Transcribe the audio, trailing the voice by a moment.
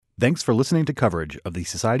Thanks for listening to coverage of the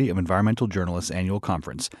Society of Environmental Journalists Annual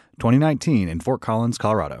Conference 2019 in Fort Collins,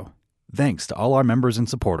 Colorado. Thanks to all our members and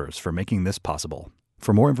supporters for making this possible.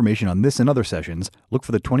 For more information on this and other sessions, look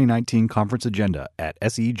for the 2019 conference agenda at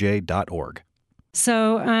sej.org.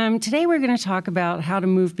 So today we're going to talk about how to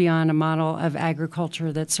move beyond a model of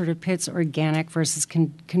agriculture that sort of pits organic versus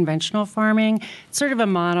conventional farming. It's sort of a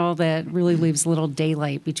model that really leaves little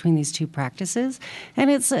daylight between these two practices.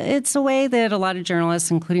 And it's a way that a lot of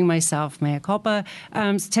journalists, including myself, mea culpa,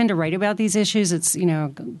 tend to write about these issues. It's,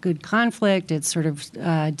 good conflict. It's sort of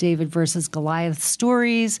David versus Goliath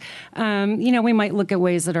stories. We might look at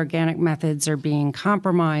ways that organic methods are being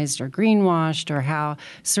compromised or greenwashed, or how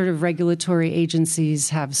sort of regulatory agencies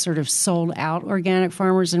have sort of sold out organic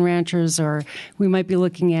farmers and ranchers, or we might be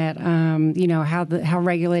looking at, how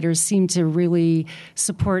regulators seem to really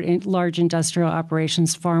support large industrial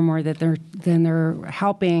operations far more than they're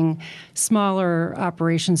helping smaller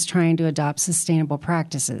operations trying to adopt sustainable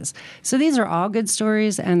practices. So these are all good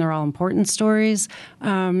stories, and they're all important stories,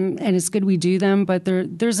 and it's good we do them. But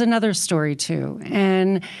there's another story too,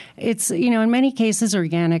 and it's in many cases,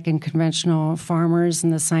 organic and conventional farmers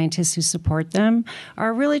and the scientists who support them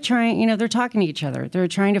are really trying, they're talking to each other. They're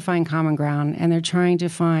trying to find common ground, and they're trying to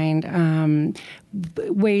find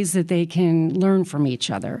ways that they can learn from each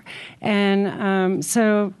other. And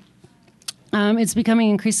it's becoming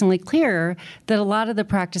increasingly clear that a lot of the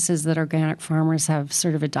practices that organic farmers have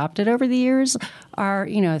sort of adopted over the years are,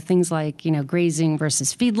 things like, grazing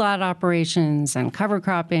versus feedlot operations and cover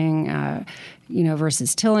cropping,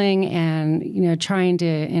 versus tilling, and, trying to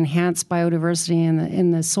enhance biodiversity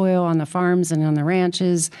in the soil on the farms and on the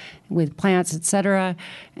ranches with plants, et cetera,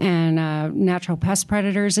 and natural pest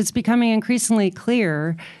predators. It's becoming increasingly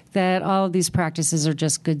clear that all of these practices are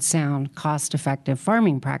just good, sound, cost-effective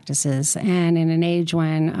farming practices. And in an age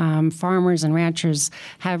when farmers and ranchers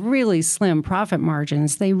have really slim profit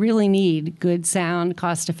margins, they really need good, sound,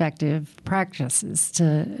 cost-effective practices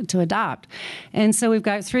to adopt. And so we've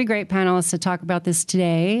got three great panelists to talk about this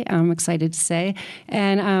today, I'm excited to say.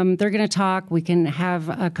 And they're going to talk. We can have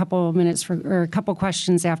a couple of minutes or a couple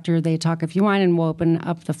questions after they talk if you want, and we'll open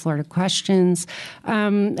up the floor to questions.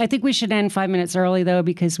 I think we should end 5 minutes early, though,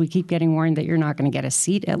 because we keep getting warned that you're not going to get a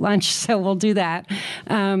seat at lunch, so we'll do that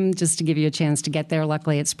just to give you a chance to get there.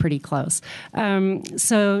 Luckily, it's pretty close.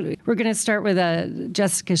 So we're going to start with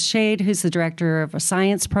Jessica Shade, who's the Director of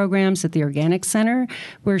Science Programs at the Organic Center,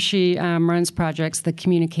 where she runs projects that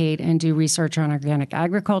communicate and do research on organic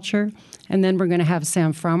agriculture. And then we're going to have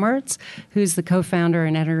Sam Frommertz, who's the co-founder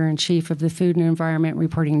and editor-in-chief of the Food and Environment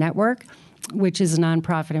Reporting Network, which is a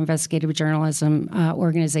nonprofit investigative journalism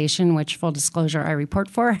organization, which, full disclosure, I report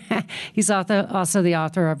for. He's also the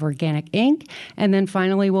author of Organic Inc. And then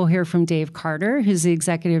finally, we'll hear from Dave Carter, who's the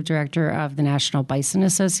executive director of the National Bison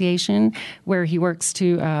Association, where he works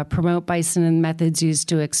to promote bison and methods used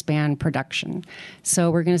to expand production.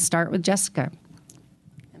 So we're going to start with Jessica.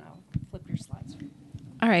 And I'll flip your slides.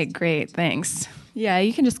 All right, great, thanks. Yeah,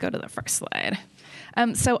 you can just go to the first slide.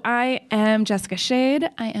 So I am Jessica Shade.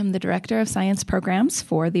 I am the Director of Science Programs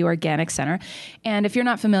for the Organic Center. And if you're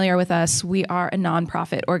not familiar with us, we are a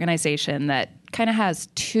nonprofit organization that kind of has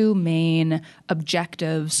two main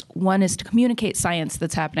objectives. One is to communicate science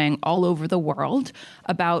that's happening all over the world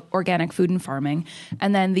about organic food and farming.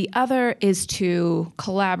 And then the other is to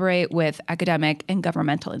collaborate with academic and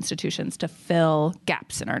governmental institutions to fill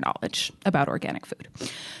gaps in our knowledge about organic food.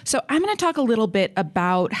 So I'm going to talk a little bit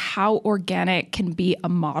about how organic can be a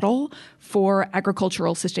model for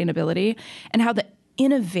agricultural sustainability, and how the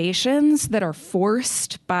innovations that are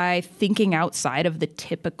forced by thinking outside of the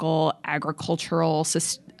typical agricultural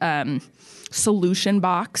solution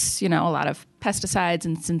box, a lot of pesticides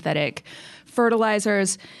and synthetic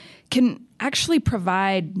fertilizers, can actually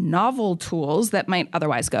provide novel tools that might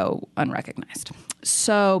otherwise go unrecognized.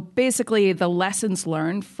 So basically, the lessons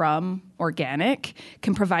learned from organic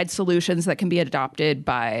can provide solutions that can be adopted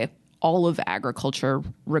by all of agriculture,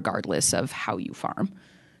 regardless of how you farm.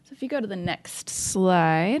 If you go to the next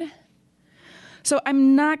slide. So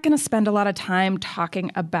I'm not going to spend a lot of time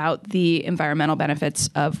talking about the environmental benefits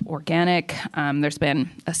of organic. There's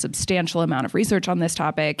been a substantial amount of research on this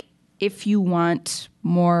topic. If you want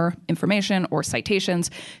more information or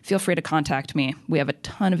citations, feel free to contact me. We have a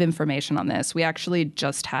ton of information on this. We actually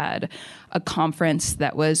just had a conference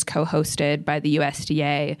that was co-hosted by the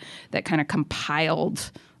USDA that kind of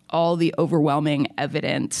compiled all the overwhelming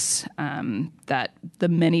evidence that the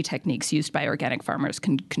many techniques used by organic farmers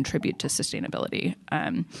can contribute to sustainability.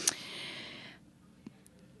 And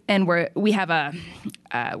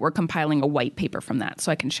we're compiling a white paper from that,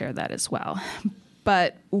 so I can share that as well.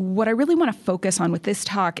 But what I really want to focus on with this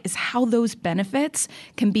talk is how those benefits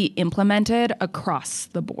can be implemented across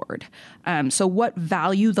the board. So what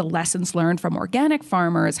value the lessons learned from organic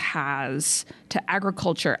farmers has to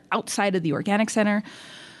agriculture outside of the Organic Center.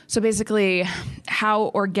 So basically,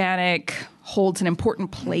 how organic holds an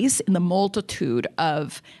important place in the multitude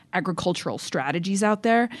of agricultural strategies out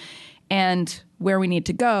there, and where we need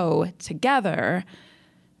to go together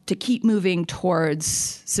to keep moving towards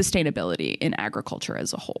sustainability in agriculture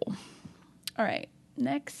as a whole. All right,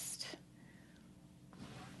 next.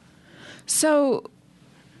 So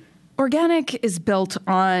organic is built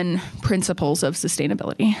on principles of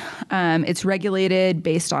sustainability. It's regulated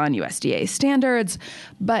based on USDA standards,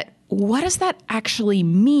 but what does that actually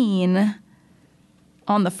mean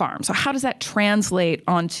on the farm? So how does that translate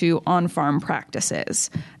onto on-farm practices,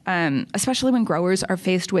 especially when growers are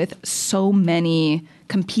faced with so many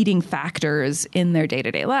competing factors in their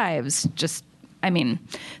day-to-day lives?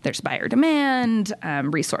 There's buyer demand,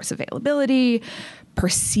 resource availability,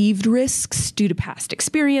 perceived risks due to past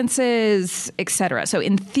experiences, et cetera. So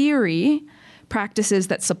in theory, practices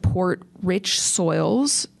that support rich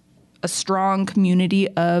soils, a strong community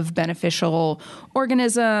of beneficial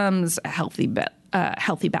organisms, a healthy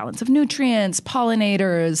balance of nutrients,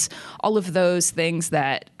 pollinators, all of those things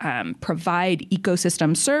that provide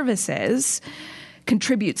ecosystem services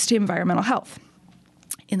contributes to environmental health.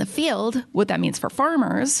 In the field, what that means for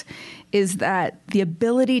farmers is that the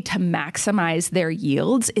ability to maximize their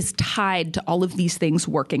yields is tied to all of these things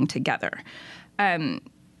working together.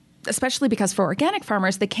 Especially because for organic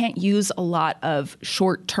farmers, they can't use a lot of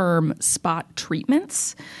short-term spot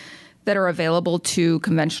treatments that are available to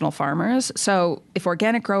conventional farmers. So if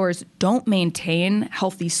organic growers don't maintain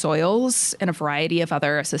healthy soils and a variety of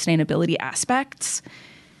other sustainability aspects,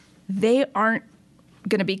 they aren't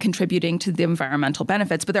going to be contributing to the environmental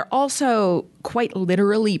benefits, but they're also quite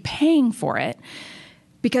literally paying for it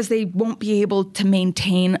because they won't be able to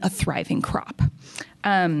maintain a thriving crop.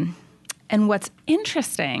 And what's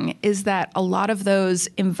interesting is that a lot of those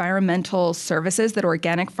environmental services that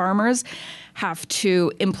organic farmers have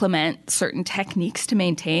to implement certain techniques to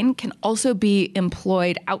maintain can also be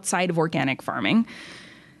employed outside of organic farming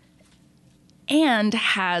and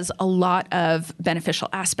has a lot of beneficial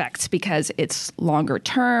aspects because it's longer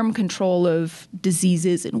term control of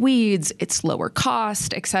diseases and weeds, it's lower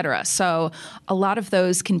cost, et cetera. So a lot of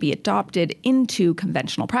those can be adopted into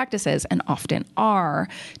conventional practices and often are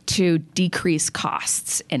to decrease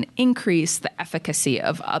costs and increase the efficacy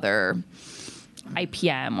of other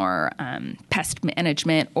IPM or pest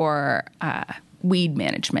management or weed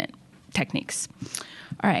management techniques.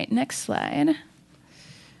 All right, next slide.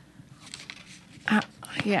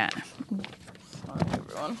 Sorry,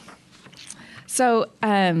 everyone. So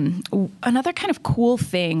another kind of cool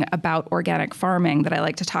thing about organic farming that I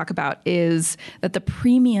like to talk about is that the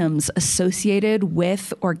premiums associated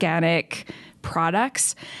with organic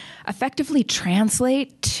products effectively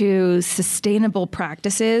translate to sustainable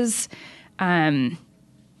practices and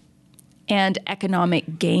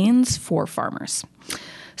economic gains for farmers.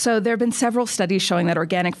 So there have been several studies showing that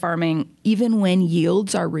organic farming, even when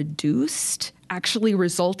yields are reduced, actually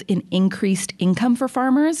result in increased income for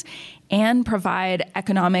farmers and provide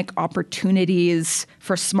economic opportunities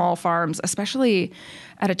for small farms, especially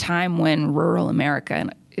at a time when rural America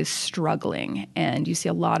is struggling and you see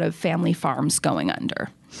a lot of family farms going under.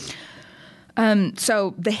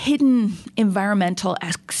 So the hidden environmental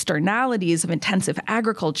externalities of intensive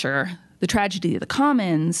agriculture, the tragedy of the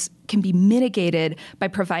commons, can be mitigated by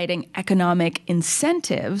providing economic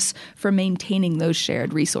incentives for maintaining those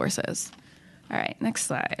shared resources. All right, next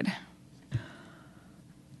slide.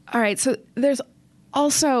 All right, so there's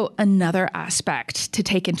also another aspect to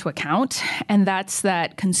take into account, and that's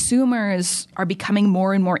that consumers are becoming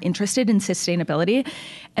more and more interested in sustainability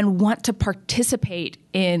and want to participate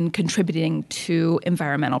in contributing to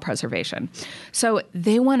environmental preservation. So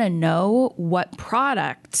they want to know what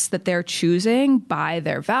products that they're choosing by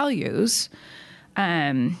their values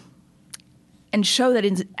and show that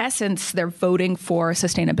in essence they're voting for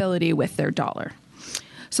sustainability with their dollar.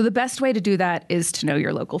 So the best way to do that is to know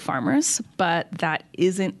your local farmers, but that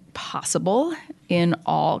isn't possible in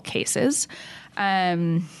all cases.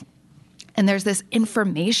 And there's this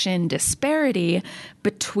information disparity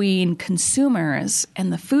between consumers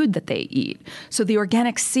and the food that they eat. So the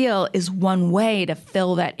organic seal is one way to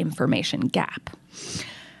fill that information gap.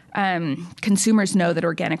 Consumers know that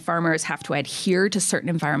organic farmers have to adhere to certain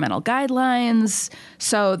environmental guidelines,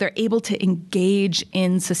 so they're able to engage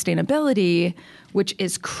in sustainability, which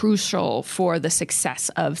is crucial for the success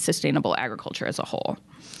of sustainable agriculture as a whole.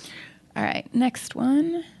 All right, next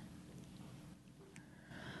one.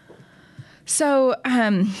 So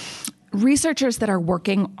researchers that are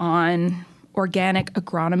working on organic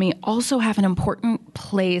agronomy also have an important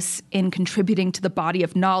place in contributing to the body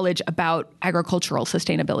of knowledge about agricultural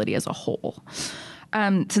sustainability as a whole.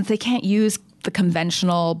 Since they can't use the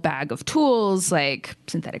conventional bag of tools like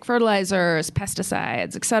synthetic fertilizers,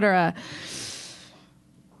 pesticides, et cetera,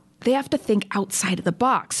 they have to think outside of the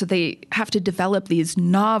box. So they have to develop these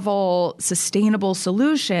novel, sustainable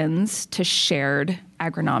solutions to shared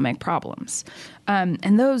agronomic problems.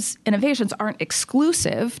 And those innovations aren't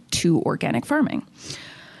exclusive to organic farming.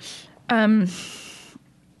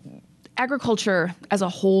 Agriculture as a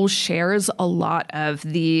whole shares a lot of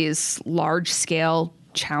these large-scale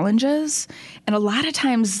challenges. And a lot of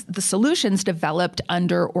times the solutions developed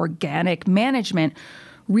under organic management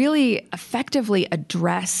really effectively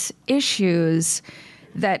address issues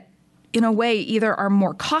that, in a way, either are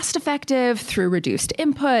more cost-effective through reduced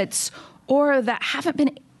inputs or that haven't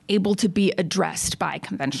been able to be addressed by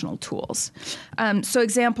conventional tools. So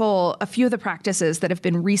example, a few of the practices that have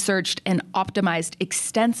been researched and optimized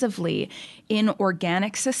extensively in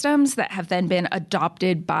organic systems that have then been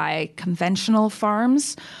adopted by conventional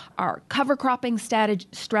farms are cover cropping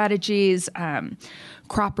strategies,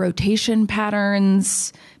 crop rotation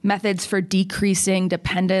patterns, methods for decreasing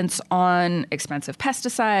dependence on expensive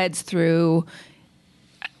pesticides through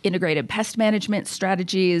integrated pest management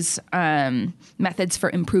strategies, methods for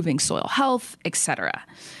improving soil health, et cetera.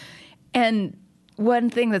 And one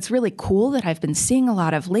thing that's really cool that I've been seeing a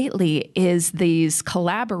lot of lately is these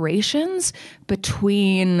collaborations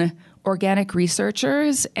between organic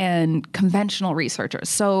researchers and conventional researchers.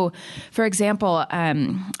 So, for example,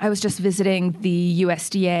 I was just visiting the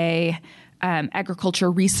USDA Agriculture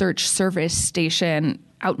Research Service Station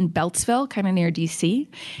out in Beltsville, kind of near DC.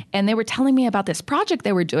 And they were telling me about this project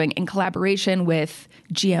they were doing in collaboration with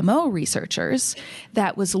GMO researchers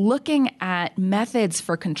that was looking at methods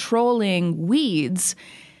for controlling weeds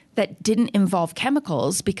that didn't involve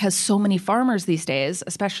chemicals, because so many farmers these days,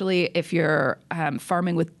 especially if you're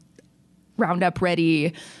farming with Roundup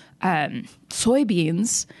Ready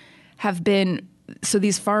soybeans, so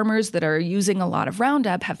these farmers that are using a lot of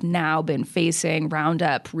Roundup have now been facing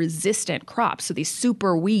Roundup-resistant crops, so these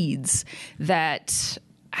super weeds that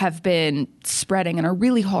have been spreading and are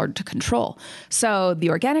really hard to control. So the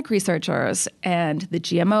organic researchers and the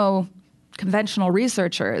GMO conventional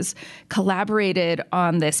researchers collaborated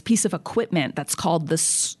on this piece of equipment that's called the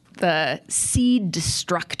Seed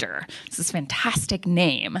Destructor. It's this fantastic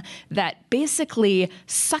name that basically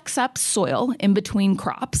sucks up soil in between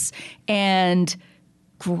crops and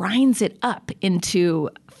grinds it up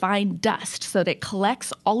into fine dust so that it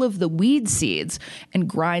collects all of the weed seeds and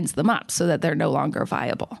grinds them up so that they're no longer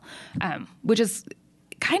viable, which is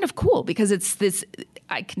kind of cool because it's this.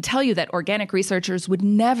 I can tell you that organic researchers would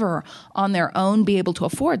never on their own be able to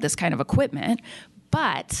afford this kind of equipment.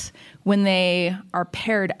 But when they are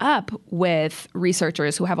paired up with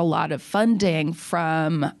researchers who have a lot of funding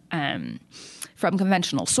from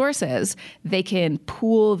conventional sources, they can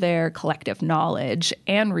pool their collective knowledge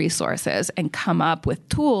and resources and come up with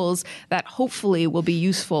tools that hopefully will be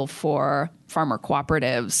useful for farmer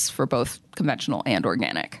cooperatives for both conventional and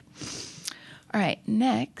organic. All right,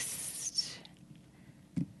 next.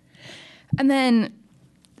 And then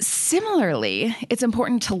similarly, it's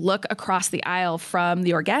important to look across the aisle from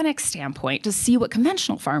the organic standpoint to see what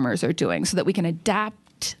conventional farmers are doing so that we can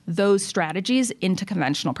adapt those strategies into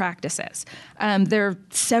conventional practices. There are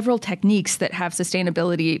several techniques that have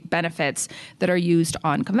sustainability benefits that are used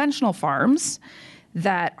on conventional farms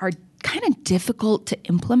that are kind of difficult to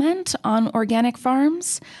implement on organic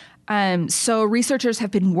farms. So researchers have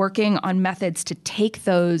been working on methods to take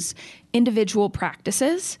those individual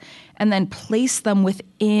practices and then place them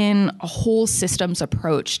within a whole systems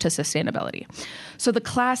approach to sustainability. So the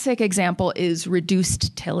classic example is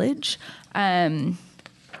reduced tillage.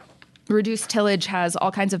 Reduced tillage has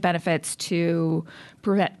all kinds of benefits to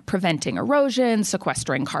preventing erosion,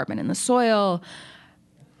 sequestering carbon in the soil,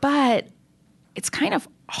 but it's kind of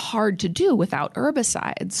hard to do without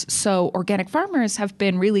herbicides. So organic farmers have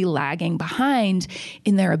been really lagging behind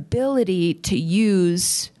in their ability to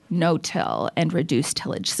use no-till and reduced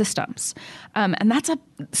tillage systems.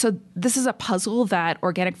 So this is a puzzle that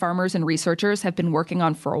organic farmers and researchers have been working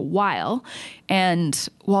on for a while. And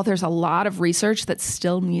while there's a lot of research that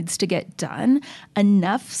still needs to get done,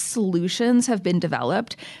 enough solutions have been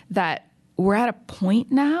developed that we're at a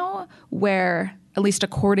point now where, at least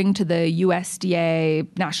according to the USDA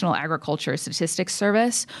National Agriculture Statistics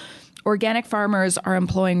Service, Organic farmers are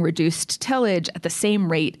employing reduced tillage at the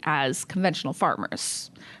same rate as conventional farmers,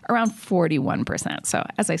 around 41%. So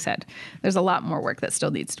as I said, there's a lot more work that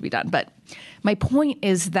still needs to be done. But my point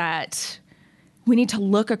is that we need to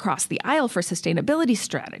look across the aisle for sustainability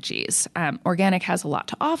strategies. Organic has a lot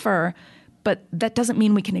to offer, but that doesn't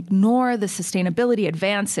mean we can ignore the sustainability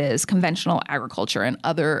advances conventional agriculture and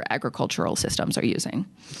other agricultural systems are using.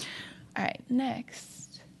 All right,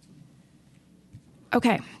 next.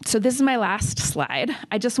 Okay, so this is my last slide.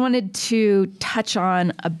 I just wanted to touch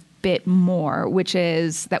on a bit more, which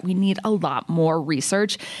is that we need a lot more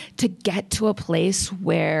research to get to a place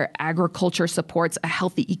where agriculture supports a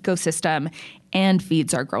healthy ecosystem and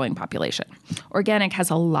feeds our growing population. Organic has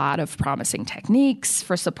a lot of promising techniques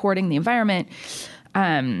for supporting the environment,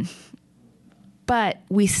 but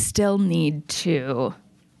we still need to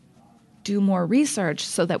do more research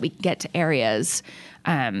so that we get to areas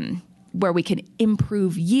where we can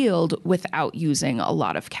improve yield without using a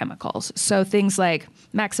lot of chemicals. So things like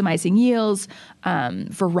maximizing yields,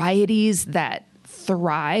 varieties that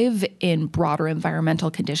thrive in broader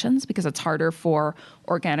environmental conditions, because it's harder for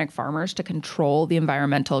organic farmers to control the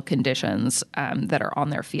environmental conditions that are on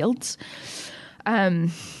their fields.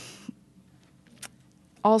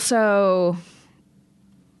 Also,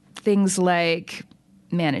 things like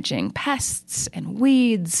managing pests and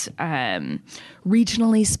weeds,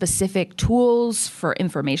 regionally specific tools for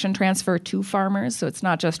information transfer to farmers. So it's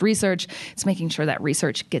not just research, it's making sure that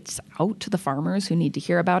research gets out to the farmers who need to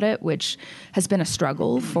hear about it, which has been a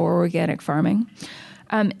struggle for organic farming.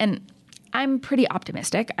 And I'm pretty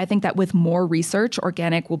optimistic. I think that with more research,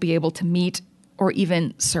 organic will be able to meet or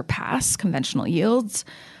even surpass conventional yields,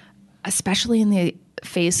 especially in the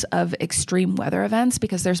face of extreme weather events,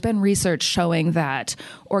 because there's been research showing that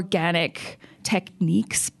organic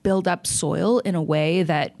techniques build up soil in a way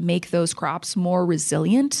that make those crops more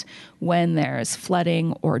resilient when there's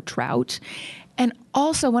flooding or drought. And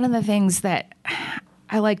also, one of the things that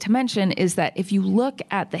I like to mention is that if you look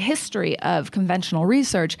at the history of conventional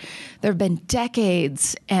research, there have been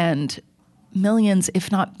decades and millions,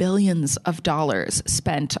 if not billions, of dollars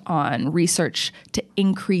spent on research to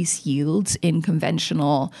increase yields in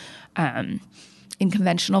conventional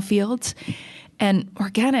fields. And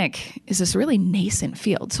organic is this really nascent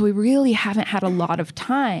field. So we really haven't had a lot of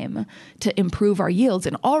time to improve our yields.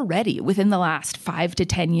 And already within the last 5 to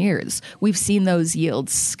 10 years, we've seen those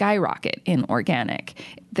yields skyrocket in organic.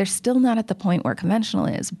 They're still not at the point where conventional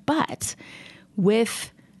is, but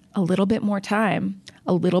with a little bit more time,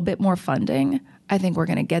 a little bit more funding, I think we're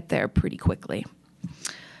going to get there pretty quickly.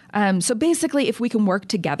 So basically, if we can work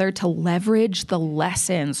together to leverage the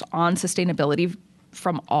lessons on sustainability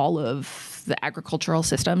from all of the agricultural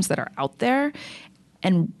systems that are out there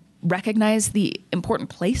and recognize the important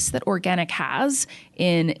place that organic has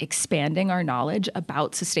in expanding our knowledge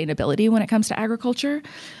about sustainability when it comes to agriculture,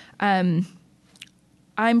 I'm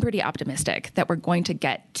pretty optimistic that we're going to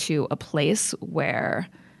get to a place where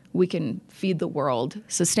we can feed the world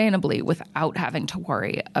sustainably without having to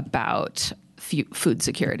worry about food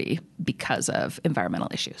security because of environmental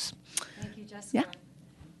issues. Thank you, Jessica.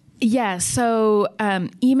 Yeah, so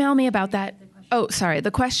email me about that. Oh, sorry.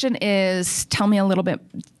 The question is, tell you a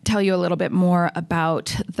little bit more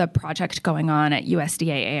about the project going on at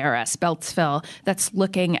USDA ARS Beltsville that's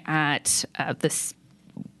looking at this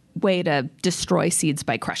way to destroy seeds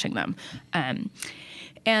by crushing them.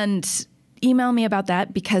 And email me about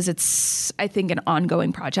that because it's, I think, an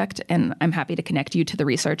ongoing project, and I'm happy to connect you to the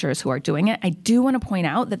researchers who are doing it. I do want to point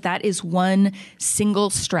out that that is one single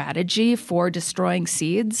strategy for destroying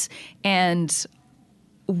seeds. And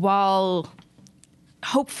while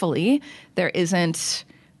hopefully there isn't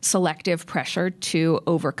selective pressure to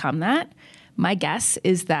overcome that, my guess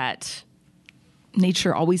is that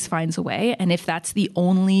nature always finds a way. And if that's the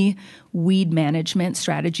only weed management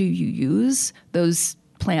strategy you use, those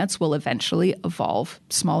plants will eventually evolve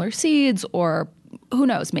smaller seeds or, who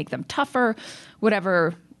knows, make them tougher,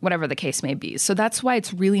 whatever the case may be. So that's why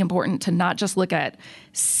it's really important to not just look at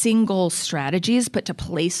single strategies, but to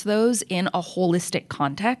place those in a holistic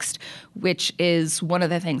context, which is one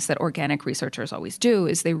of the things that organic researchers always do,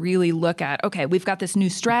 is they really look at, okay, we've got this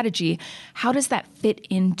new strategy. How does that fit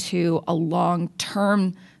into a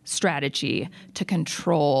long-term strategy to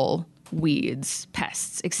control weeds,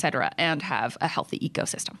 pests, et cetera, and have a healthy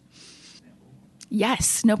ecosystem?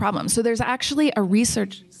 Yes, no problem. So there's actually a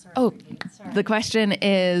research. The question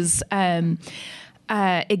is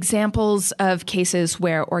examples of cases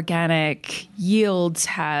where organic yields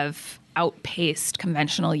have outpaced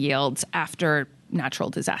conventional yields after natural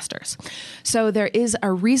disasters. So there is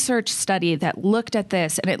a research study that looked at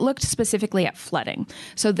this, and it looked specifically at flooding.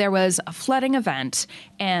 So there was a flooding event,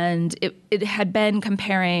 and it had been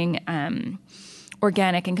comparing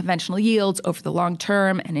organic and conventional yields over the long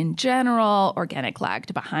term, and in general, organic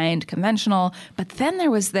lagged behind conventional. But then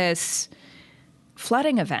there was this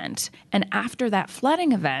flooding event, and after that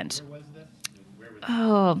flooding event,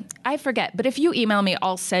 oh, I forget. But if you email me,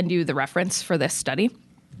 I'll send you the reference for this study.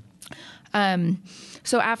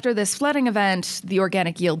 So after this flooding event, the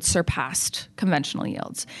organic yields surpassed conventional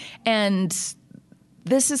yields. And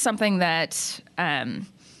this is something that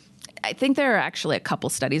I think there are actually a couple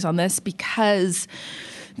studies on this, because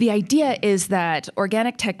the idea is that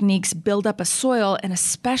organic techniques build up a soil and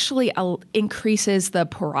especially increases the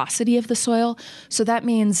porosity of the soil. So that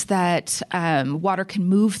means that water can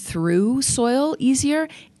move through soil easier,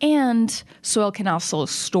 and soil can also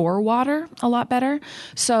store water a lot better.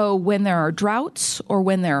 So when there are droughts or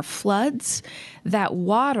when there are floods, that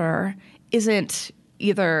water isn't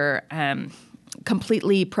either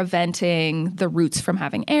completely preventing the roots from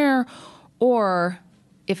having air, or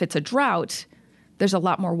if it's a drought, there's a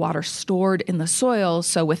lot more water stored in the soil,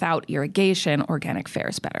 so without irrigation, organic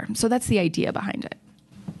fares better. So that's the idea behind it.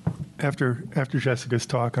 After Jessica's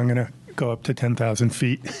talk, I'm going to go up to 10,000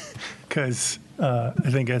 feet because I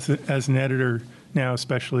think as an editor now,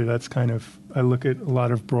 especially, that's kind of, I look at a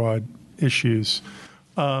lot of broad issues.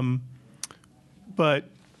 But,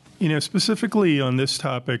 specifically on this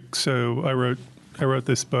topic, so I wrote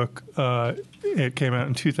this book. It came out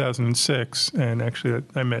in 2006, and actually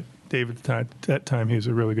I met David at that time. He was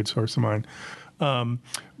a really good source of mine. I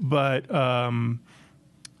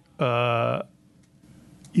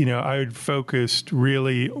had focused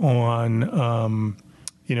really on,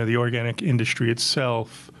 the organic industry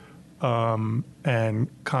itself and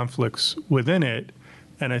conflicts within it.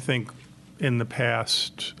 And I think in the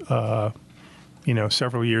past,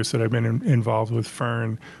 several years that I've been involved with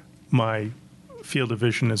Fern, my field of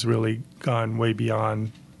vision has really gone way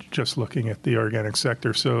beyond just looking at the organic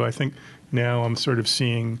sector. So I think now I'm sort of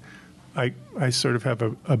seeing, I sort of have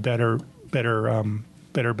a better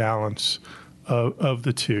balance of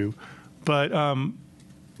the two. But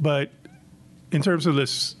in terms of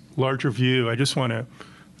this larger view, I just want to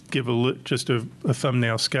give just a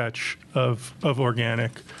thumbnail sketch of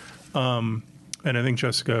organic. And I think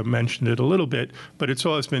Jessica mentioned it a little bit, but it's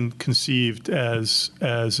always been conceived as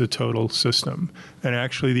a total system. And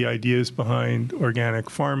actually the ideas behind organic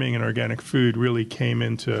farming and organic food really came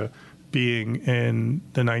into being in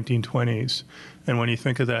the 1920s. And when you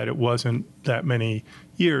think of that, it wasn't that many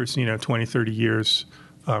years, 20, 30 years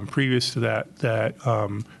previous to that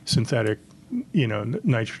synthetic,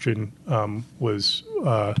 nitrogen was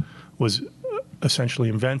essentially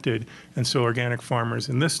invented. And so organic farmers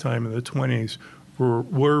in this time, in the 20s,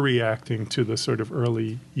 were reacting to the sort of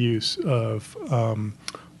early use of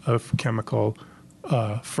chemical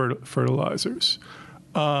fertilizers.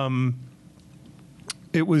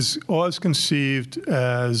 It was always conceived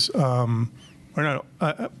as, the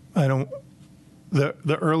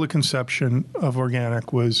early conception of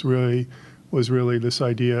organic was really this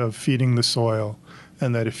idea of feeding the soil,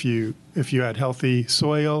 and that if you had healthy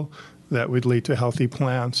soil, that would lead to healthy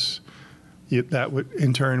plants. That would,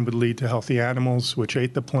 in turn, would lead to healthy animals, which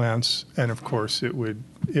ate the plants, and of course, it would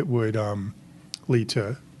lead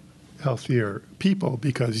to healthier people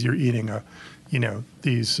because you're eating a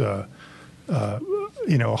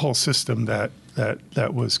whole system that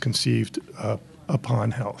was conceived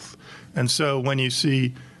upon health. And so when you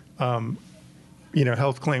see,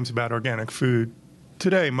 health claims about organic food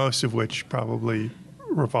today, most of which probably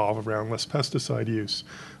revolve around less pesticide use,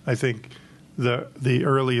 I think the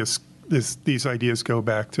earliest, these ideas go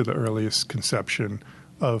back to the earliest conception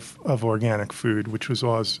of organic food, which was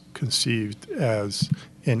always conceived as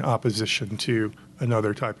in opposition to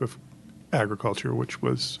another type of agriculture, which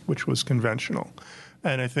was conventional.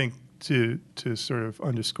 And I think to sort of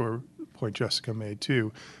underscore the point Jessica made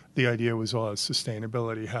too, the idea was always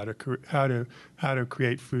sustainability, how to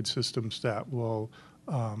create food systems that will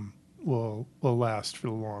last for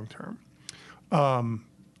the long term.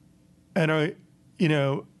 And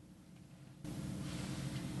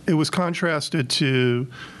it was contrasted to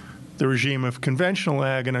the regime of conventional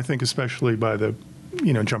ag, and I think especially by the,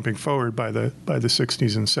 jumping forward by the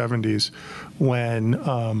 60s and 70s,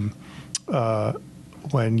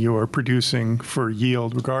 when you're producing for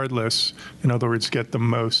yield regardless, in other words, get the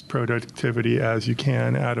most productivity as you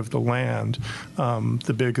can out of the land.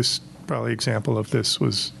 The biggest probably example of this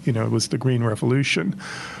was the Green Revolution.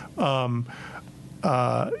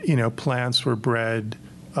 Plants were bred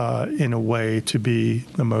in a way to be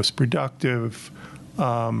the most productive.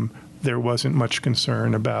 There wasn't much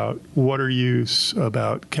concern about water use,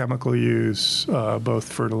 about chemical use,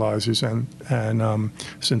 both fertilizers and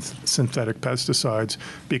synthetic pesticides,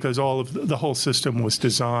 because the whole system was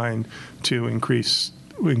designed to increase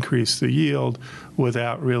the yield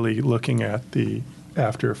without really looking at the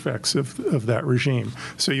after effects of that regime.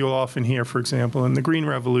 So you'll often hear, for example, in the Green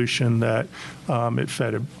Revolution that it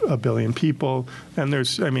fed a billion people, and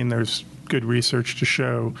there's good research to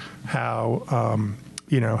show how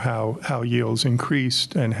how yields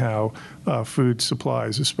increased and how food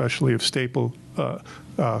supplies, especially of staple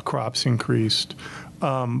crops, increased.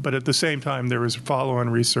 But at the same time, there was follow-on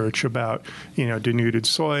research about denuded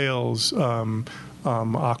soils,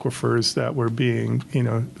 aquifers that were being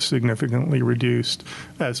significantly reduced,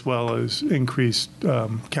 as well as increased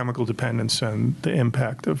chemical dependence and the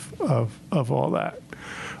impact of all that.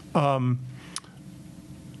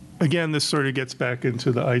 Again, this sort of gets back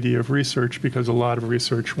into the idea of research, because a lot of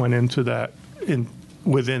research went into that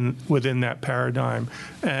within that paradigm.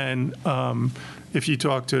 And if you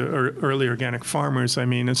talk to early organic farmers,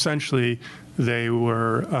 essentially they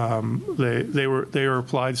were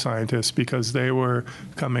applied scientists, because they were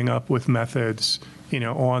coming up with methods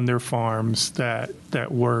on their farms that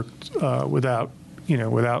worked without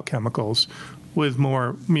chemicals, with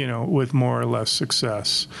more or less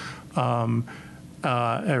success.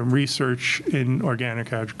 And research in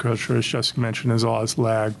organic agriculture, as Jessica mentioned, has always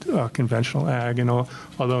lagged conventional ag. And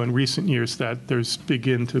although in recent years that there's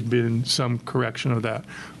begin to be some correction of that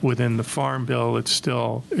within the Farm Bill, it's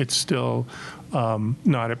still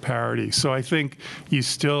not at parity. So I think you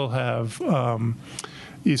still have a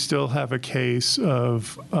case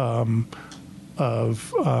of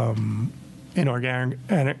inorganic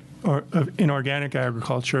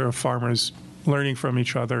agriculture, of farmers learning from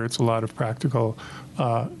each other. It's a lot of practical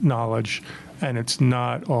knowledge, and it's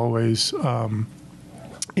not always, although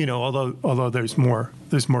there's more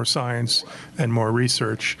science and more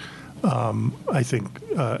research. I think,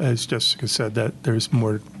 as Jessica said, that there's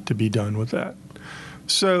more to be done with that.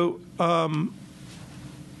 So,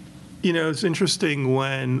 it's interesting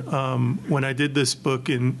when I did this book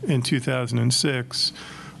in 2006,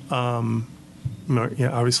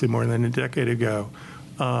 obviously more than a decade ago.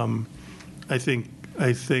 I think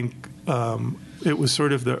it was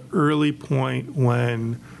sort of the early point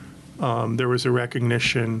when there was a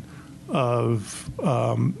recognition of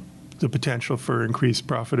the potential for increased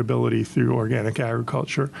profitability through organic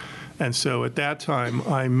agriculture. And so at that time,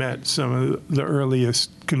 I met some of the earliest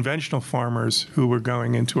conventional farmers who were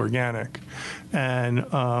going into organic. And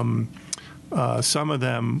some of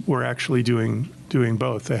them were actually doing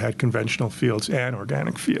both. They had conventional fields and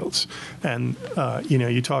organic fields. And,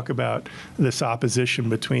 you talk about this opposition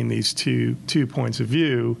between these two points of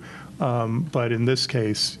view. But in this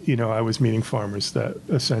case, I was meeting farmers that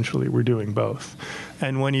essentially were doing both.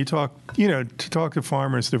 And when you talk to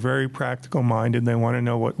farmers, they're very practical minded. They want to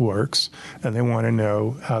know what works, and they want to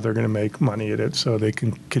know how they're going to make money at it so they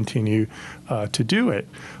can continue to do it.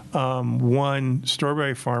 One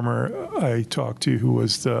strawberry farmer I talked to, who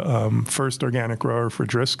was the first organic grower for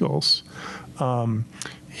Driscoll's,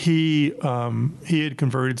 he had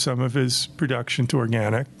converted some of his production to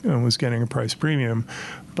organic and was getting a price premium.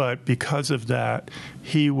 But because of that,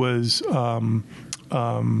 he was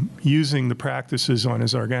using the practices on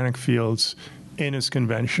his organic fields in his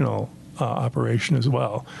conventional operation as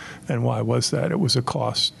well. And why was that? It was a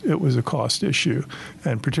cost issue,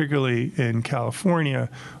 and particularly in California,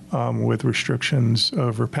 with restrictions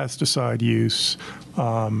over pesticide use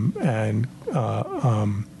and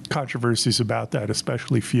controversies about that,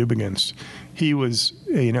 especially fumigants. He was,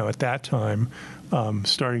 at that time,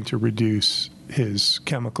 starting to reduce his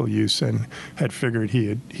chemical use, and had figured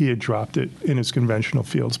he had dropped it in his conventional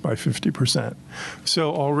fields by 50%.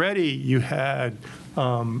 So already you had,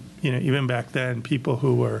 even back then, people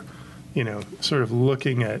who were, sort of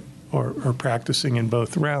looking at or practicing in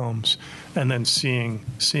both realms, and then seeing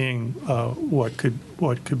what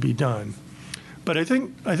could be done. But I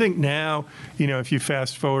think now, if you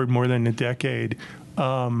fast forward more than a decade,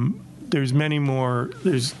 there's many more.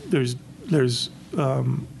 There's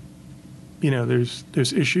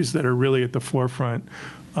issues that are really at the forefront,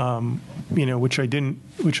 which I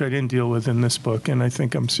didn't deal with in this book, and I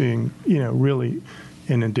think I'm seeing, really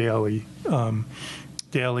in a daily in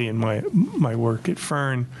my work at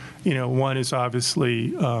Fern. One is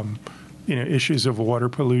obviously, issues of water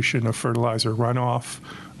pollution, of fertilizer runoff,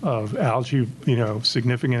 of algae,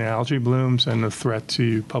 significant algae blooms, and the threat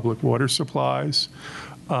to public water supplies.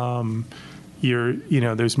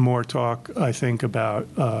 There's more talk, I think, about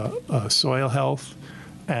soil health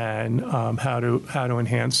and how to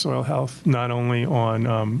enhance soil health, not only on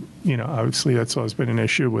obviously that's always been an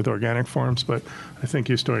issue with organic farms, but I think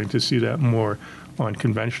you're starting to see that more on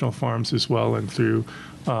conventional farms as well, and through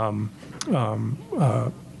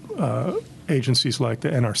agencies like the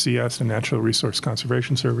NRCS, the Natural Resource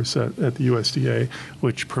Conservation Service at the USDA,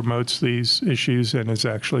 which promotes these issues and is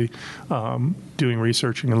actually doing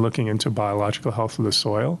researching and looking into biological health of the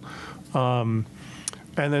soil.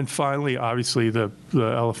 And then finally, obviously, the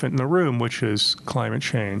elephant in the room, which is climate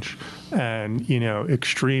change and,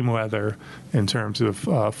 extreme weather in terms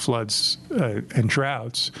of floods and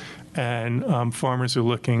droughts. And farmers are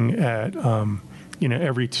looking at,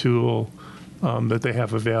 every tool that they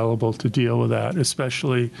have available to deal with that,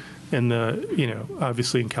 especially in the,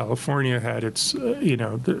 obviously in California had its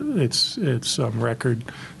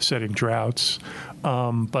record-setting droughts.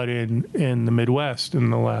 But in the Midwest,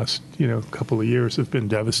 in the last couple of years, have been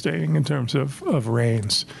devastating in terms of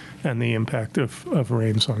rains and the impact of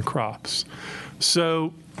rains on crops.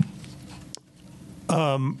 So,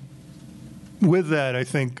 with that, I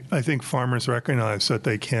think farmers recognize that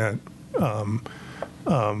they can't.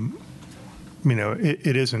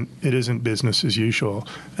 It isn't business as usual,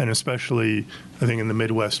 and especially I think in the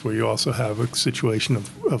Midwest, where you also have a situation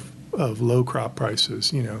of low crop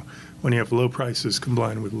prices. When you have low prices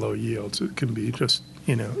combined with low yields, it can be just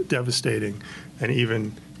devastating. And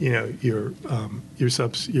even your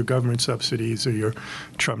government subsidies or your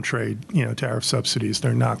Trump trade tariff subsidies,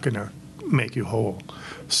 they're not going to make you whole.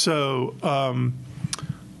 So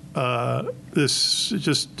this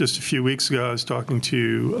just a few weeks ago, I was talking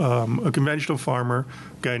to a conventional farmer,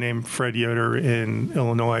 a guy named Fred Yoder in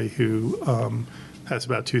Illinois, who has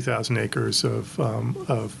about 2,000 acres of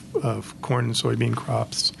corn and soybean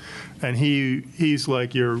crops, and he's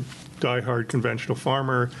like your diehard conventional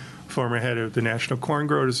farmer, former head of the National Corn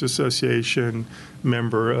Growers Association,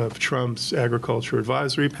 member of Trump's Agriculture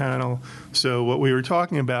Advisory Panel. So what we were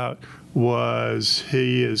talking about was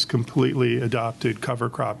he has completely adopted cover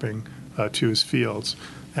cropping to his fields,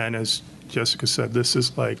 and as Jessica said, this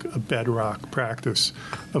is like a bedrock practice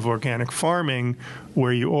of organic farming,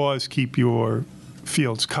 where you always keep your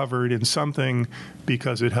fields covered in something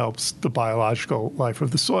because it helps the biological life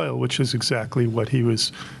of the soil, which is exactly what he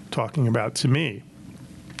was talking about to me.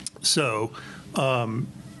 So you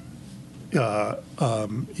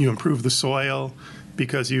improve the soil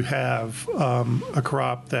because you have a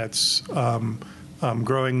crop that's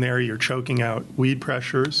growing there. You're choking out weed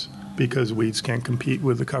pressures because weeds can't compete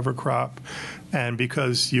with the cover crop, and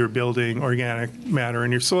because you're building organic matter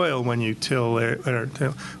in your soil when you till it,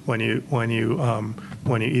 when you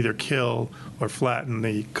either kill or flatten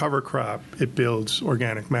the cover crop, it builds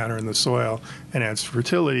organic matter in the soil and adds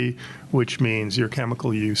fertility, which means your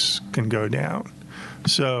chemical use can go down.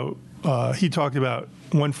 So he talked about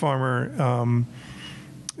one farmer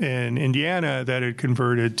in Indiana that had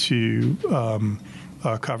converted to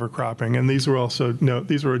cover cropping, and these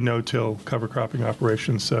were no-till cover cropping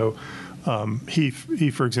operations. So he,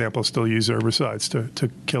 for example, still used herbicides to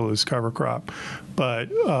kill his cover crop. But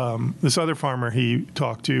this other farmer he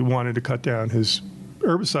talked to wanted to cut down his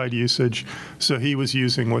herbicide usage, so he was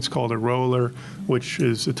using what's called a roller, which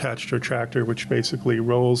is attached to a tractor, which basically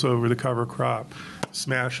rolls over the cover crop,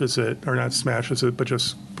 smashes it, or not smashes it, but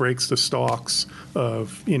just breaks the stalks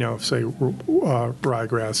of, say,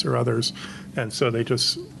 ryegrass or others. And so they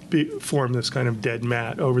just form this kind of dead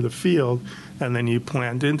mat over the field, and then you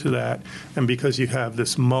plant into that. And because you have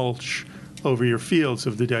this mulch over your fields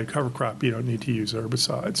of the dead cover crop, you don't need to use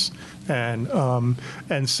herbicides.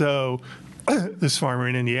 And so this farmer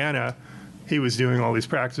in Indiana, he was doing all these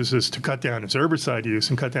practices to cut down his herbicide use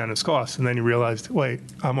and cut down his costs, and then he realized, wait,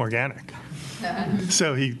 I'm organic.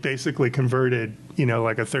 So he basically converted,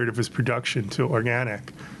 like a third of his production to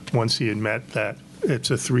organic once he had met that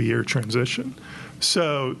it's a 3-year transition.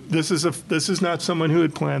 So this is not someone who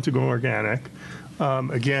had planned to go organic.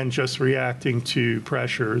 Again, just reacting to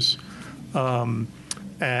pressures and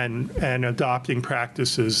adopting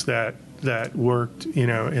practices that worked,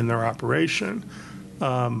 in their operation.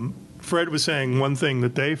 Fred was saying one thing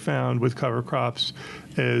that they found with cover crops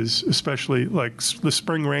is, especially like the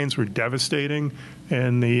spring rains were devastating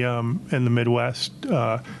in the Midwest.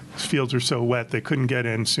 Fields were so wet they couldn't get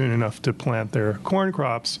in soon enough to plant their corn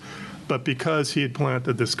crops. But because he had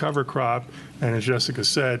planted this cover crop, and as Jessica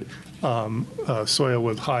said, soil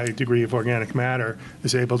with high degree of organic matter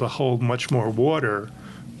is able to hold much more water,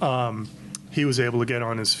 he was able to get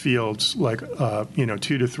on his fields 2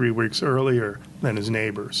 to 3 weeks earlier than his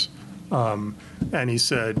neighbors. And he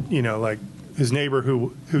said, his neighbor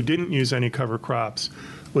who didn't use any cover crops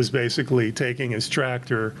was basically taking his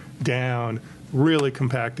tractor down really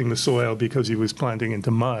compacting the soil because he was planting into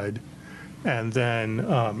mud, and then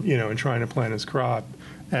and trying to plant his crop.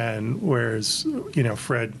 And whereas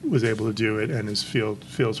Fred was able to do it, and his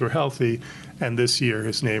fields were healthy, and this year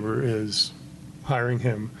his neighbor is hiring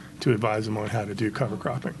him to advise him on how to do cover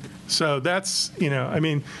cropping. So that's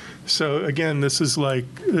so again, this is like,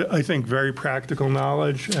 I think, very practical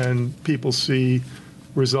knowledge, and people see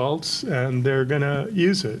results and they're going to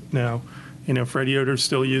use it. Now, Fred Yoder's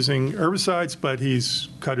still using herbicides, but he's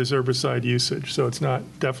cut his herbicide usage, so it's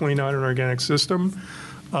definitely not an organic system.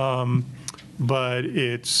 But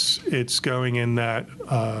it's going in that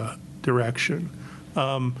direction.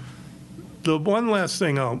 The one last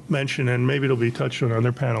thing I'll mention, and maybe it'll be touched on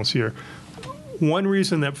other panels here, one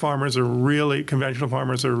reason that conventional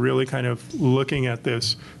farmers are really kind of looking at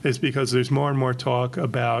this is because there's more and more talk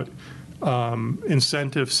about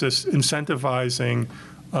incentivizing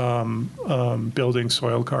building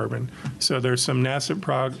soil carbon. So there's some NASA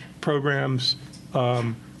programs,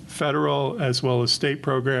 federal as well as state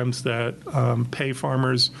programs that pay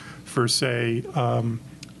farmers for, say,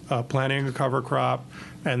 planting a cover crop,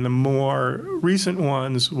 and the more recent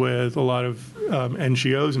ones with a lot of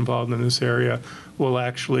NGOs involved in this area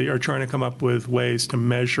are trying to come up with ways to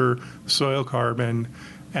measure soil carbon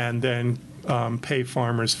and then pay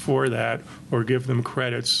farmers for that, or give them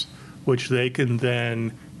credits which they can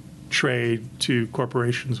then trade to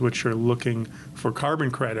corporations which are looking for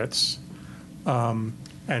carbon credits.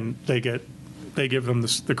 And they give them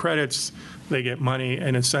the credits, they get money,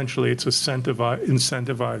 and essentially it's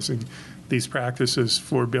incentivizing these practices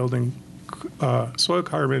for building soil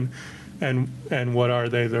carbon. And what are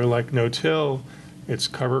they? They're like no-till, it's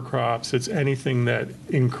cover crops, it's anything that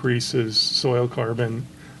increases soil carbon,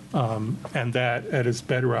 and that at its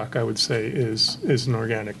bedrock, I would say, is an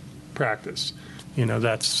organic practice.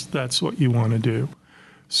 That's what you want to do.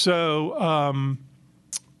 So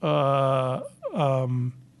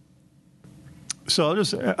so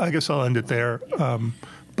I guess I'll end it there.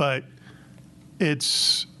 But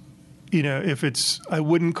it's, I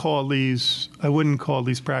wouldn't call these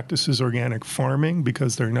practices organic farming,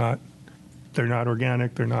 because they're not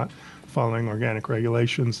organic. They're not following organic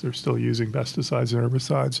regulations. They're still using pesticides and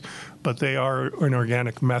herbicides, but they are an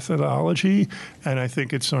organic methodology. And I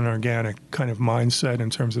think it's an organic kind of mindset in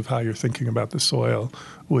terms of how you're thinking about the soil,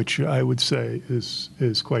 which I would say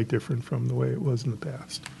is quite different from the way it was in the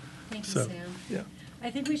past. Thank you, Sam. Yeah.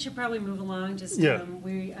 I think we should probably move along.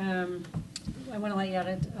 I want to let you out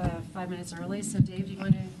at 5 minutes early. So, Dave, do you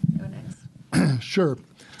want to go next? Sure.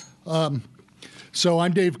 So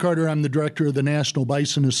I'm Dave Carter. I'm the director of the National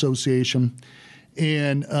Bison Association.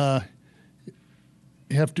 And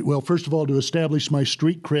first of all, to establish my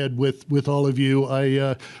street cred with all of you,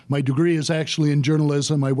 my degree is actually in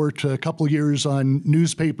journalism. I worked a couple years on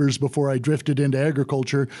newspapers before I drifted into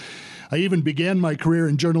agriculture. I even began my career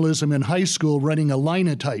in journalism in high school running a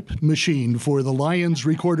linotype machine for the Lyons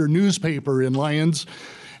Recorder newspaper in Lyons.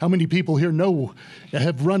 How many people here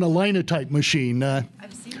have run a linotype machine? I've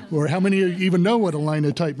seen them. Or how many even know what a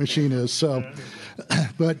linotype machine is? So,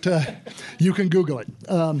 but you can Google it.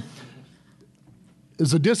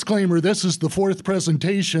 As a disclaimer, this is the fourth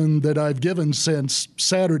presentation that I've given since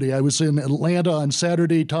Saturday. I was in Atlanta on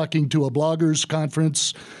Saturday talking to a bloggers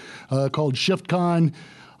conference called ShiftCon.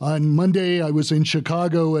 On Monday, I was in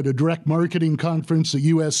Chicago at a direct marketing conference that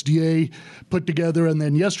USDA put together. And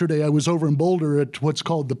then yesterday, I was over in Boulder at what's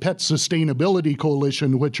called the Pet Sustainability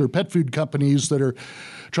Coalition, which are pet food companies that are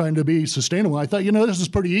trying to be sustainable. I thought, this is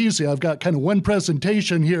pretty easy. I've got kind of one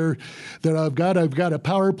presentation here that I've got a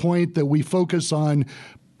PowerPoint that we focus on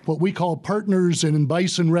what we call partners in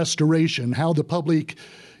bison restoration, how the public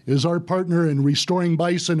is our partner in restoring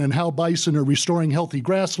bison and how bison are restoring healthy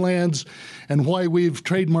grasslands, and why we've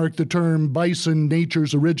trademarked the term bison,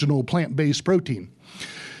 nature's original plant-based protein.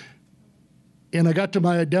 And I got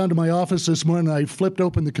down to my office this morning, I flipped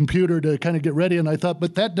open the computer to kind of get ready, and I thought,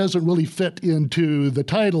 but that doesn't really fit into the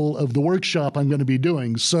title of the workshop I'm going to be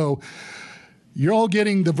doing. So you're all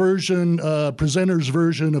getting the presenter's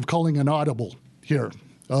version of calling an audible here.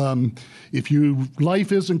 If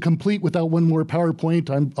life isn't complete without one more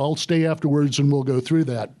PowerPoint, I'll stay afterwards and we'll go through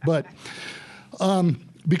that. But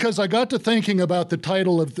because I got to thinking about the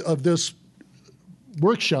title of this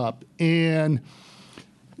workshop, and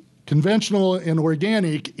conventional and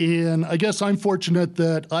organic, and I guess I'm fortunate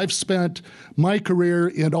that I've spent my career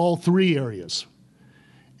in all three areas.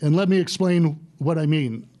 And let me explain what I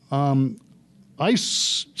mean. I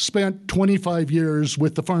spent 25 years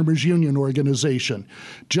with the Farmers Union organization,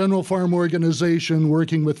 general farm organization,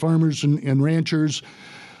 working with farmers and ranchers.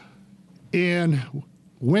 And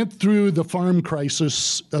went through the farm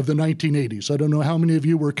crisis of the 1980s. I don't know how many of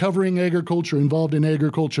you were covering agriculture, involved in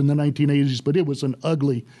agriculture in the 1980s, but it was an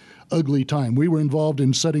ugly, ugly time. We were involved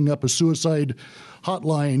in setting up a suicide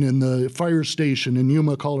hotline in the fire station in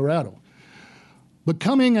Yuma, Colorado. But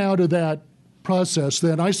coming out of that process,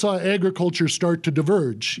 then I saw agriculture start to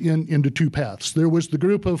diverge into two paths. There was the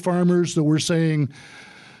group of farmers that were saying,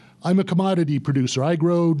 I'm a commodity producer. I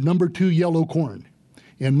grow number 2 yellow corn,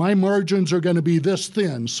 and my margins are going to be this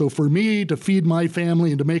thin. So for me to feed my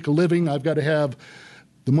family and to make a living, I've got to have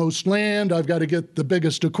the most land, I've got to get the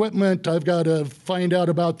biggest equipment, I've got to find out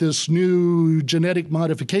about this new genetic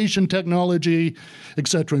modification technology, et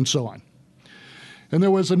cetera, and so on. And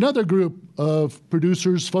there was another group of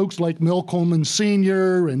producers, folks like Mel Coleman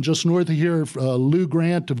Sr. and just north of here, Lou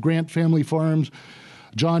Grant of Grant Family Farms,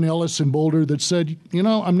 John Ellis in Boulder, that said, you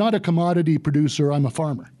know, I'm not a commodity producer, I'm a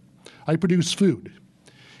farmer. I produce food.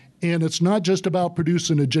 And it's not just about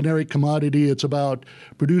producing a generic commodity, it's about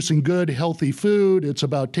producing good, healthy food, it's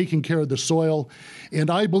about taking care of the soil.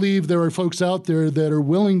 And I believe there are folks out there that are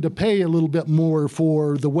willing to pay a little bit more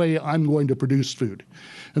for the way I'm going to produce food.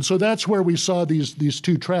 And so that's where we saw these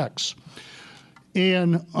two tracks.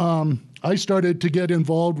 And I started to get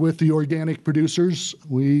involved with the organic producers.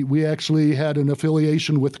 We actually had an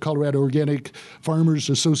affiliation with the Colorado Organic Farmers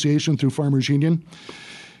Association through Farmers Union.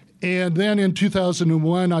 And then in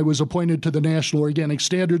 2001, I was appointed to the National Organic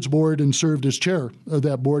Standards Board and served as chair of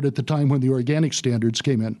that board at the time when the organic standards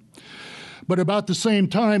came in. But about the same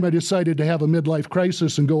time, I decided to have a midlife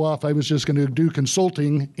crisis and go off. I was just going to do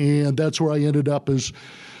consulting, and that's where I ended up as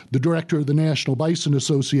the director of the National Bison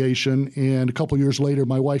Association. And a couple years later,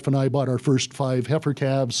 my wife and I bought our first 5 heifer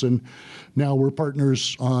calves, and now we're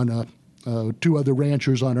partners on 2 other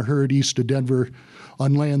ranchers on a herd east of Denver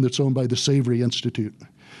on land that's owned by the Savory Institute.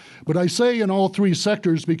 But I say in all 3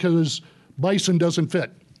 sectors because bison doesn't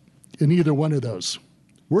fit in either one of those.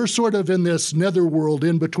 We're sort of in this netherworld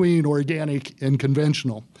in between organic and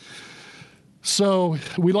conventional. So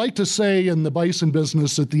we like to say in the bison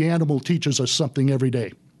business that the animal teaches us something every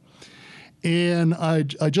day. And I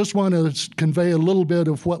just want to convey a little bit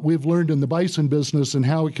of what we've learned in the bison business and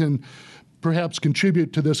how it can perhaps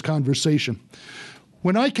contribute to this conversation.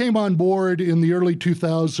 When I came on board in the early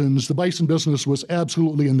 2000s, the bison business was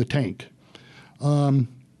absolutely in the tank.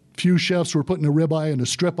 Few chefs were putting a ribeye and a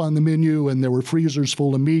strip on the menu, and there were freezers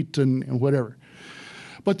full of meat and whatever.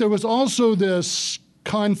 But there was also this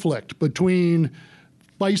conflict between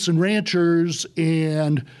bison ranchers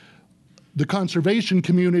and the conservation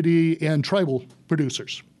community and tribal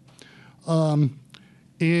producers.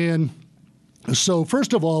 And so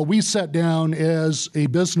first of all, we sat down as a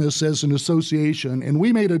business, as an association, and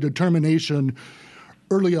we made a determination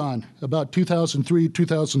early on, about 2003,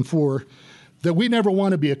 2004, that we never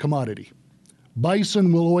want to be a commodity.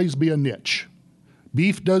 Bison will always be a niche.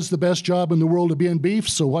 Beef does the best job in the world of being beef,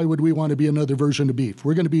 so why would we want to be another version of beef?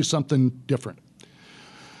 We're going to be something different.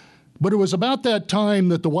 But it was about that time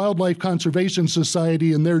that the Wildlife Conservation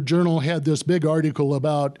Society in their journal had this big article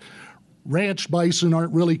about ranch bison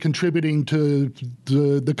aren't really contributing to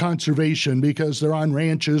the conservation because they're on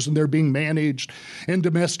ranches and they're being managed and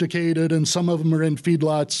domesticated, and some of them are in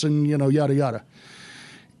feedlots and, yada, yada.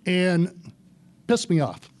 And pissed me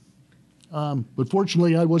off. But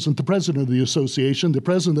fortunately, I wasn't the president of the association. The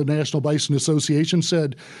president of the National Bison Association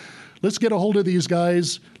said, let's get a hold of these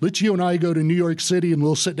guys. Let you and I go to New York City and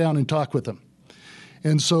we'll sit down and talk with them.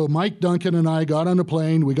 And so Mike Duncan and I got on a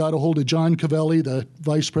plane. We got a hold of John Cavelli, the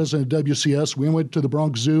vice president of WCS. We went to the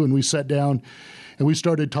Bronx Zoo and we sat down and we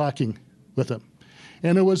started talking with them.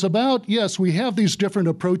 And it was about, yes, we have these different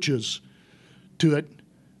approaches to it,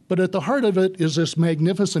 but at the heart of it is this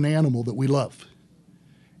magnificent animal that we love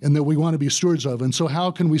and that we want to be stewards of. And so how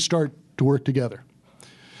can we start to work together?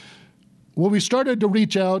 Well, we started to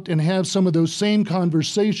reach out and have some of those same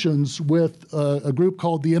conversations with a group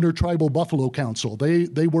called the Intertribal Buffalo Council.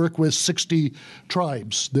 They work with 60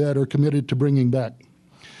 tribes that are committed to bringing back.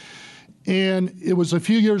 And it was a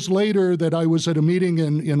few years later that I was at a meeting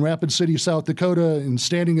in Rapid City, South Dakota, and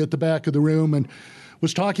standing at the back of the room and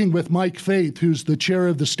was talking with Mike Faith, who's the chair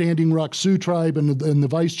of the Standing Rock Sioux Tribe and the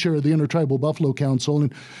vice chair of the Intertribal Buffalo Council.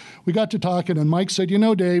 And we got to talking, and Mike said,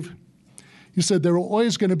 Dave, he said, there are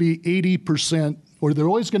always going to be 80%, or there are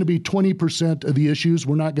always going to be 20% of the issues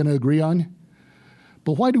we're not going to agree on.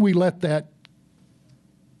 But why do we let that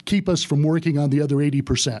keep us from working on the other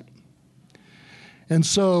 80%? And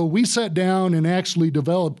so we sat down and actually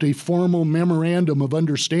developed a formal memorandum of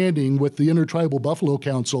understanding with the Intertribal Buffalo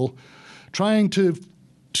Council, trying to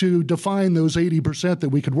define those 80% that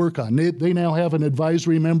we could work on. They now have an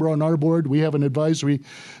advisory member on our board. We have an advisory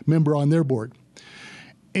member on their board.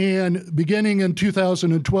 And beginning in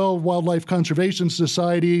 2012, Wildlife Conservation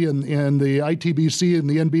Society and the ITBC and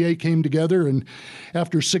the NBA came together. And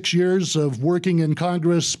after 6 years of working in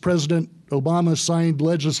Congress, President Obama signed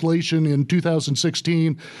legislation in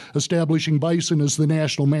 2016 establishing bison as the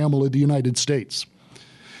national mammal of the United States.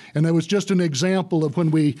 And that was just an example of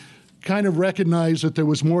when we kind of recognized that there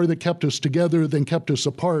was more that kept us together than kept us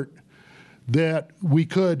apart, that we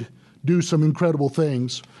could do some incredible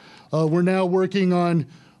things. We're now working on,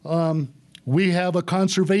 we have a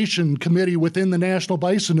conservation committee within the National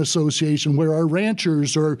Bison Association where our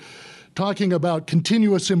ranchers are talking about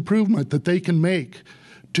continuous improvement that they can make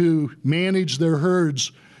to manage their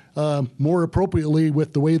herds more appropriately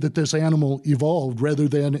with the way that this animal evolved rather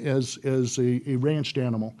than as a ranched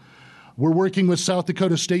animal. We're working with South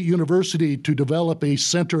Dakota State University to develop a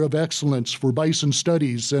center of excellence for bison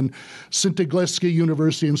studies, and Sinti Gleski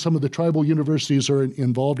University and some of the tribal universities are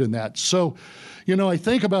involved in that. So, I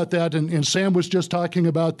think about that, and Sam was just talking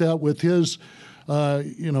about that with his,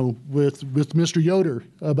 with Mr. Yoder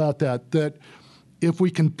about that if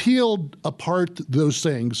we can peel apart those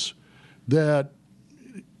things that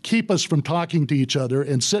keep us from talking to each other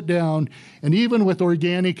and sit down, and even with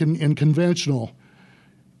organic and conventional,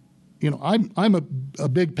 I'm a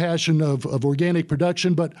big passion of organic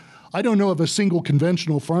production, but I don't know of a single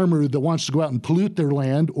conventional farmer that wants to go out and pollute their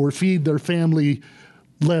land or feed their family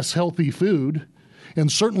less healthy food.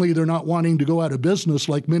 And certainly they're not wanting to go out of business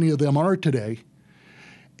like many of them are today.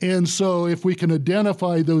 And so if we can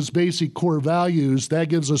identify those basic core values, that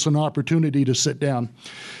gives us an opportunity to sit down.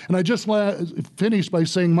 And I just finished by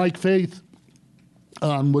saying Mike Faith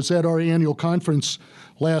was at our annual conference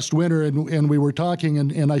last winter, and we were talking,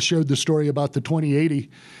 and I shared the story about the 2080.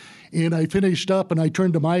 And I finished up, and I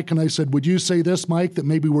turned to Mike, and I said, would you say this, Mike, that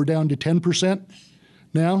maybe we're down to 10%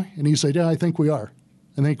 now? And he said, yeah, I think we are.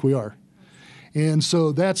 And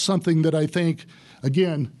so that's something that I think,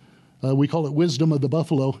 again, we call it wisdom of the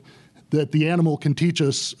buffalo, that the animal can teach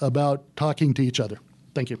us about talking to each other.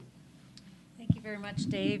 Thank you. Thank you very much,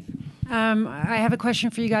 Dave. I have a question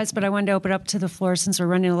for you guys, but I wanted to open it up to the floor since we're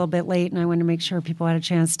running a little bit late, and I wanted to make sure people had a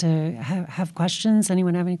chance to have questions.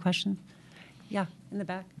 Anyone have any questions? Yeah, in the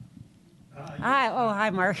back. Hi,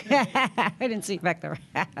 Mark. I didn't see you back there.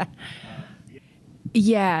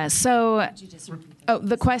 Yeah. So,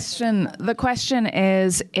 the question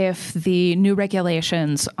is if the new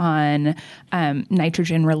regulations on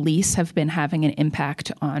nitrogen release have been having an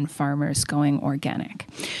impact on farmers going organic.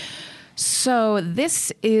 So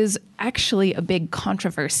this is actually a big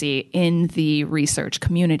controversy in the research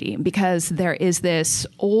community because there is this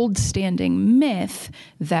old standing myth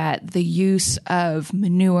that the use of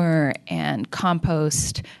manure and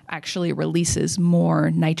compost actually releases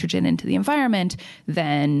more nitrogen into the environment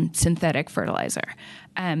than synthetic fertilizer.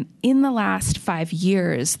 In the last 5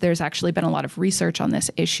 years, there's actually been a lot of research on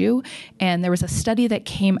this issue, and there was a study that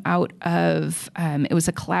came out of, it was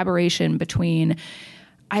a collaboration between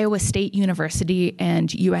Iowa State University and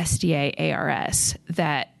USDA ARS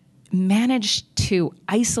that managed to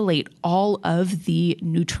isolate all of the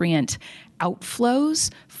nutrient outflows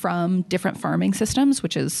from different farming systems,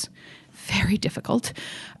 which is very difficult.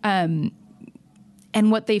 And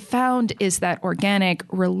what they found is that organic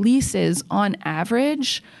releases, on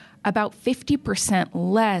average, about 50%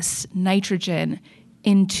 less nitrogen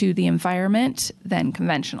into the environment than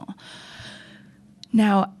conventional.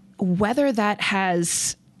 Now, whether that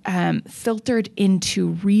has filtered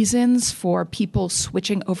into reasons for people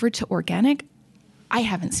switching over to organic, I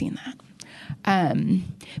haven't seen that.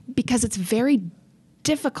 Because it's very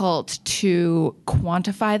difficult to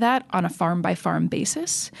quantify that on a farm-by-farm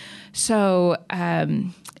basis. So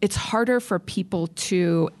it's harder for people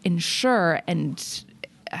to ensure and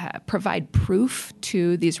provide proof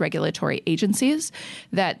to these regulatory agencies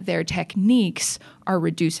that their techniques are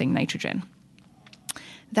reducing nitrogen.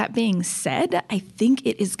 That being said, I think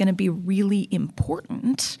it is going to be really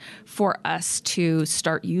important for us to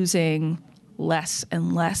start using less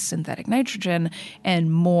and less synthetic nitrogen and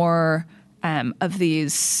more of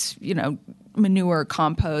these, manure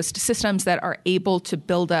compost systems that are able to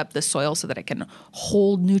build up the soil so that it can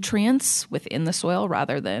hold nutrients within the soil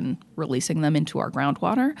rather than releasing them into our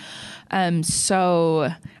groundwater.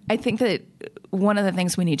 So I think that one of the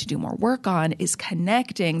things we need to do more work on is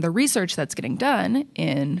connecting the research that's getting done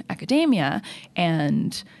in academia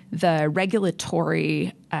and the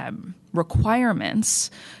regulatory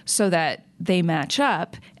requirements so that they match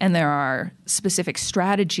up and there are specific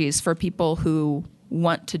strategies for people who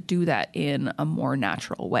want to do that in a more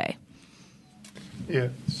natural way. Yeah,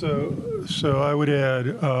 so I would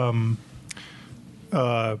add,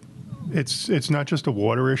 it's not just a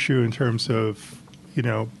water issue in terms of,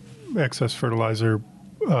 excess fertilizer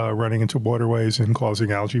running into waterways and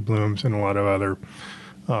causing algae blooms and a lot of other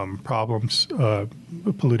problems,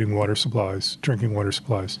 polluting water supplies, drinking water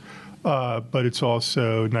supplies. But it's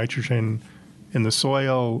also nitrogen in the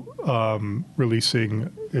soil, releasing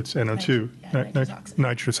its NO2,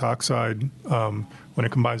 nitrous oxide. When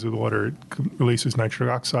it combines with water, it releases nitric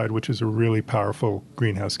oxide, which is a really powerful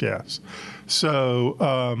greenhouse gas. So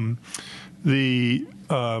I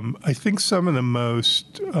think some of the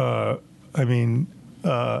most, there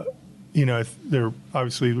are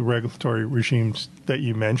obviously the regulatory regimes that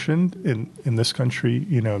you mentioned in this country.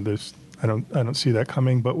 I don't see that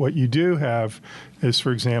coming. But what you do have is,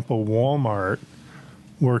 for example, Walmart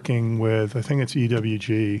working with, I think it's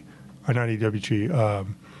EWG, or not EWG,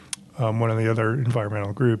 one of the other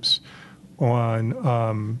environmental groups,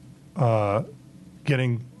 on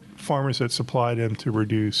getting farmers that supply them to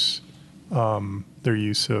reduce their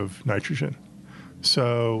use of nitrogen.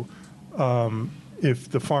 So if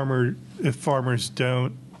farmers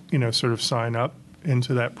don't, sort of sign up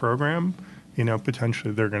into that program,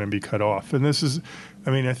 potentially they're going to be cut off. And this is,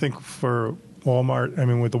 I think for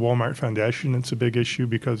Walmart, with the Walmart Foundation, it's a big issue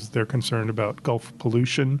because they're concerned about Gulf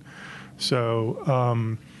pollution.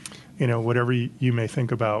 So, whatever you may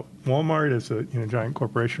think about Walmart as a giant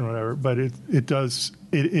corporation or whatever, but it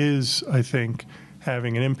is, I think,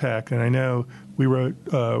 having an impact. And I know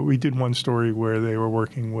we did one story where they were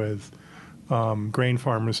working with grain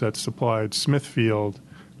farmers that supplied Smithfield,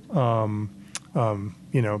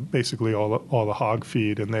 basically all the hog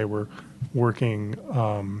feed, and they were working,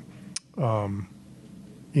 on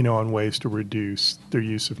ways to reduce their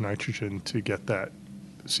use of nitrogen to get that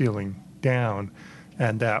ceiling down,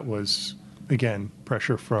 and that was, again,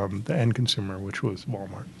 pressure from the end consumer, which was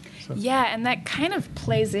Walmart. So. Yeah, and that kind of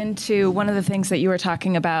plays into one of the things that you were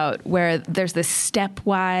talking about, where there's this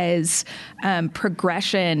stepwise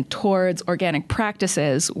progression towards organic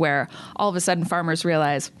practices, where all of a sudden farmers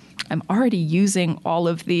realize, I'm already using all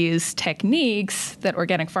of these techniques that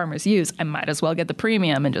organic farmers use. I might as well get the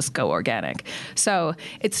premium and just go organic. So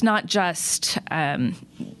it's not just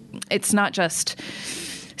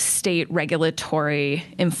state regulatory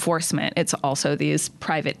enforcement. It's also these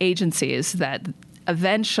private agencies that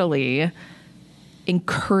eventually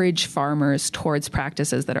encourage farmers towards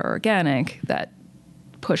practices that are organic, that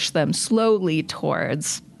push them slowly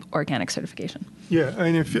towards organic certification. Yeah,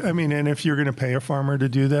 and if you're going to pay a farmer to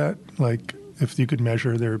do that, like if you could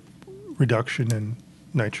measure their reduction in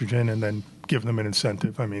nitrogen and then give them an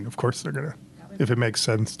incentive, of course they're going to. If it makes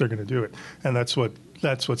sense, they're going to do it, and that's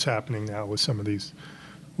what's happening now with some of these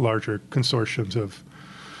larger consortiums of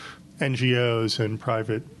NGOs and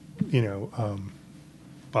private,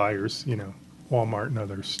 buyers, Walmart and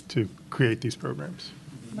others, to create these programs.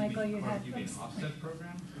 Michael, you had an offset program?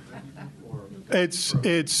 It's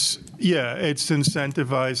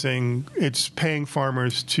incentivizing. It's paying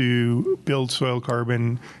farmers to build soil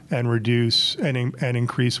carbon and reduce and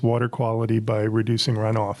increase water quality by reducing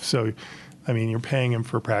runoff. So, you're paying them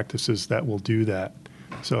for practices that will do that.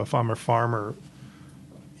 So if I'm a farmer,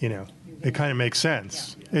 it kind of makes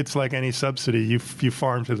sense. Yeah. It's like any subsidy. You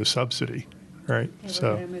farm to the subsidy, right? Okay,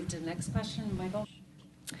 we're going to move to the next question, Michael.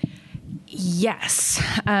 Yes.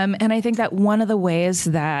 And I think that one of the ways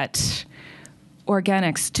that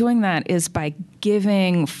organics doing that is by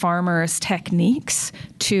giving farmers techniques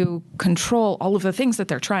to control all of the things that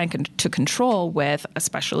they're trying to control with,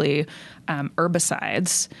 especially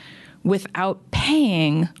herbicides, without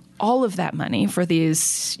paying all of that money for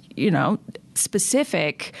these,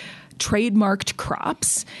 specific trademarked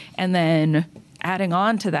crops, and then adding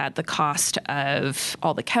on to that the cost of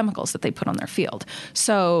all the chemicals that they put on their field.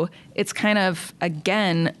 So it's kind of,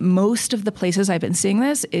 again, most of the places I've been seeing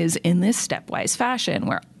this is in this stepwise fashion,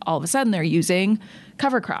 where all of a sudden they're using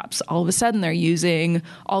cover crops. All of a sudden they're using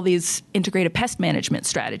all these integrated pest management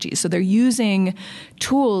strategies. So they're using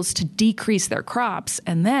tools to decrease their crops.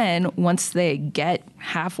 And then once they get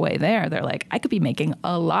halfway there, they're like, I could be making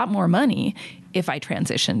a lot more money if I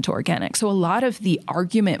transition to organic. So a lot of the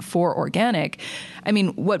argument for organic,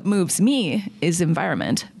 what moves me is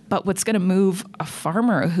environment. But what's going to move a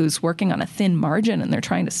farmer who's working on a thin margin and they're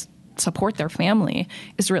trying to support their family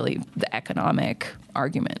is really the economic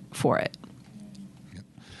argument for it.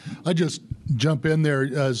 I just jump in there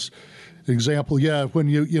as an example. Yeah,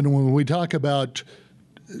 when when we talk about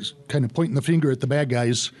kind of pointing the finger at the bad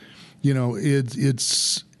guys,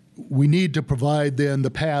 it's we need to provide then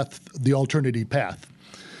the alternative path.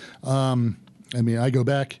 I mean, I go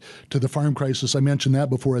back to the farm crisis. I mentioned that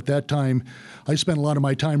before. At that time, I spent a lot of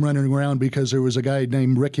my time running around because there was a guy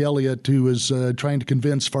named Rick Elliott who was trying to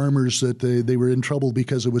convince farmers that they were in trouble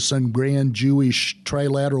because it was some grand Jewish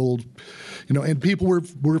trilateral, and people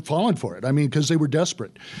were falling for it. I mean, because they were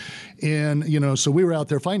desperate. And, so we were out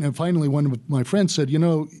there fighting. And finally, one of my friends said,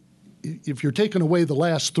 if you're taking away the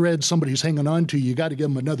last thread somebody's hanging on to, you got to give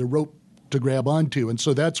them another rope to grab onto. And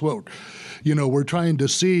so that's what we're trying to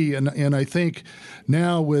see. And I think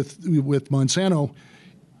now with Monsanto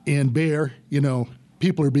and Bayer,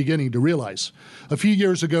 people are beginning to realize. A few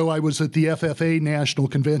years ago, I was at the FFA National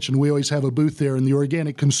Convention. We always have a booth there, and the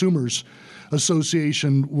Organic Consumers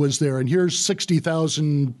Association was there. And here's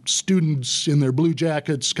 60,000 students in their blue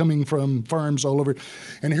jackets coming from farms all over.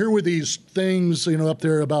 And here were these things, up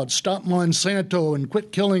there about stop Monsanto and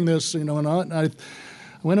quit killing this, and I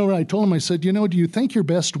went over and I told him, I said, do you think your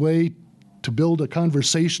best way to build a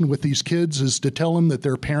conversation with these kids is to tell them that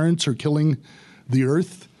their parents are killing the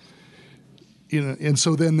earth? And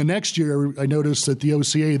so then the next year I noticed that the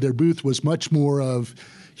OCA, their booth was much more of,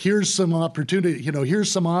 here's some opportunity,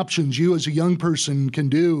 here's some options you as a young person can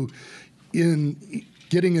do in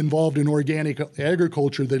getting involved in organic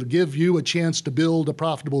agriculture that'll give you a chance to build a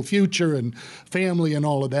profitable future and family and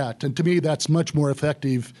all of that. And to me, that's much more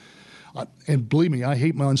effective. And believe me, I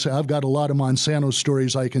hate Monsanto. I've got a lot of Monsanto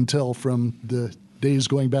stories I can tell from the days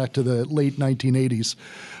going back to the late 1980s.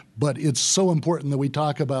 But it's so important that we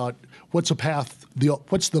talk about what's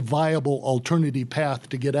the viable alternative path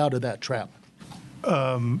to get out of that trap.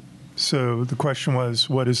 So the question was,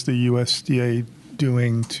 what is the USDA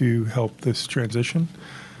doing to help this transition?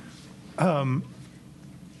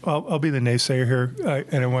 I'll be the naysayer here,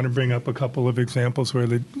 and I want to bring up a couple of examples where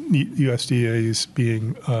the USDA is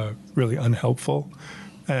being really unhelpful,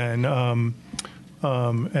 and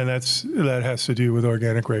that has to do with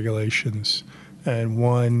organic regulations.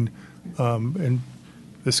 And and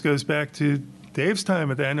this goes back to Dave's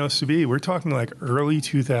time at the NOCB. We're talking like early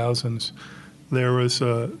 2000s. There was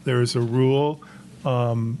a rule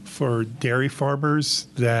for dairy farmers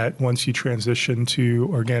that once you transition to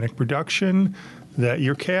organic production, that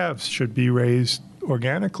your calves should be raised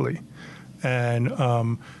organically. And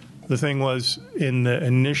the thing was, in the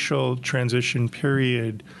initial transition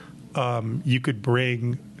period, you could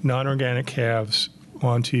bring non-organic calves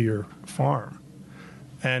onto your farm.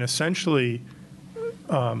 And essentially,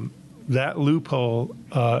 that loophole,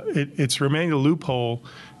 it's remained a loophole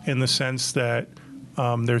in the sense that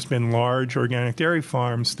there's been large organic dairy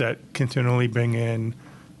farms that continually bring in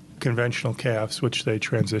conventional calves, which they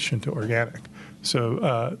transition to organic.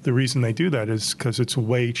 So the reason they do that is because it's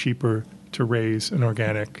way cheaper to raise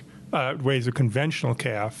raise a conventional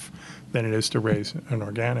calf than it is to raise an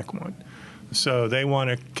organic one. So they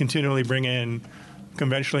want to continually bring in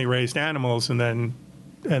conventionally raised animals and then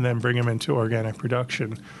bring them into organic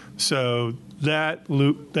production. So that's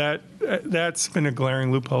been a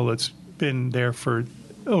glaring loophole that's been there for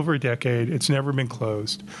over a decade. It's never been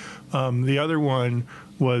closed. The other one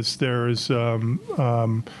was there's a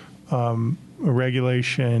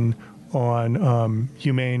regulation on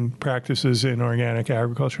humane practices in organic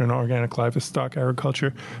agriculture and organic livestock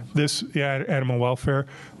agriculture, animal welfare,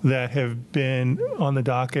 that have been on the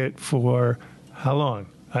docket for how long?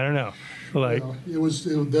 I don't know. It was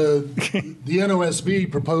the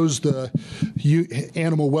NOSB proposed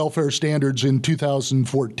animal welfare standards in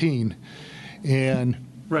 2014, and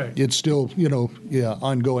right. It's still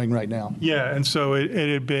ongoing right now. Yeah, and so it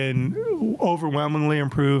had been overwhelmingly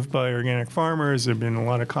improved by organic farmers. There'd been a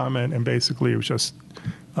lot of comment, and basically it was just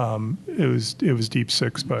it was deep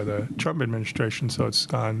six by the Trump administration, so it's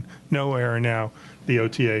gone nowhere. And now the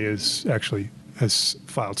OTA has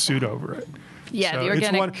filed suit over it. Yeah, so the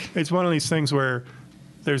organic. It's one of these things where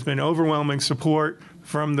there's been overwhelming support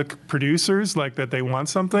from the producers, like that they want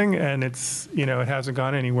something, and it's it hasn't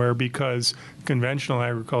gone anywhere because conventional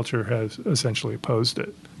agriculture has essentially opposed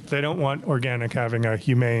it. They don't want organic having a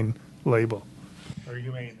humane label or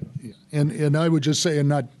humane. Yeah. And I would just say, and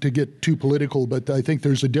not to get too political, but I think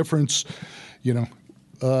there's a difference.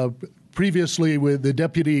 Previously, with the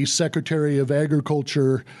Deputy Secretary of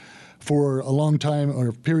Agriculture, for a long time or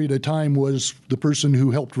a period of time, was the person who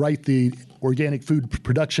helped write the Organic Food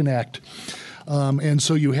Production Act. And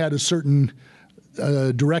so you had a certain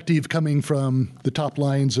directive coming from the top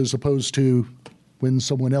lines as opposed to when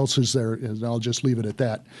someone else is there, and I'll just leave it at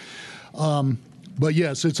that. But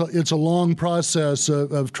yes, it's a long process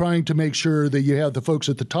of trying to make sure that you have the folks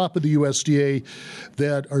at the top of the USDA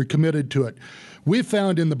that are committed to it. We've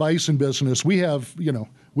found in the bison business, we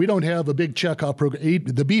don't have a big checkoff program.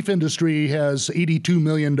 The beef industry has $82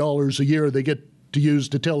 million a year they get to use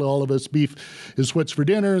to tell all of us beef is what's for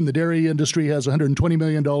dinner, and the dairy industry has $120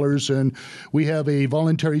 million, and we have a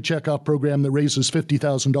voluntary checkoff program that raises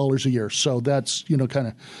 $50,000 a year. So that's,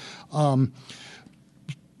 kind of,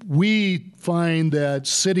 we find that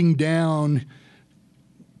sitting down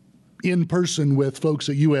in person with folks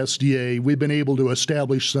at USDA, we've been able to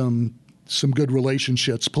establish some good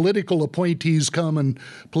relationships. Political appointees come and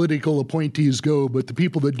political appointees go, but the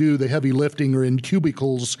people that do the heavy lifting are in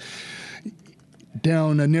cubicles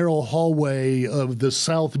down a narrow hallway of the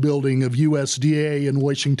South Building of USDA in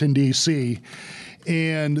Washington, D.C.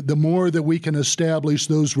 And the more that we can establish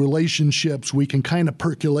those relationships, we can kind of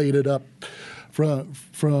percolate it up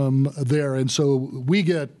from there. And so we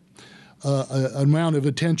get an amount of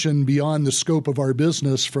attention beyond the scope of our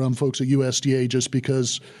business from folks at USDA just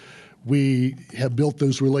because we have built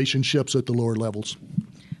those relationships at the lower levels.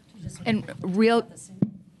 And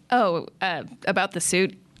about the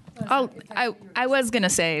suit. I was going to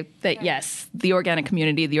say that, yes, the organic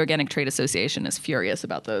community, the Organic Trade Association is furious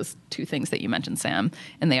about those two things that you mentioned, Sam,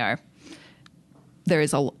 and there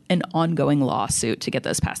is an ongoing lawsuit to get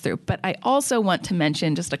those passed through. But I also want to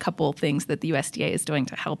mention just a couple things that the USDA is doing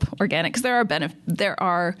to help organic, because there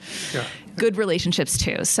are good relationships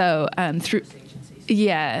too. So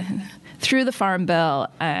through the Farm Bill,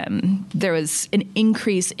 there was an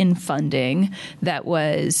increase in funding that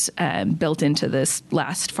was built into this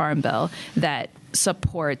last Farm Bill that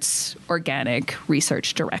supports organic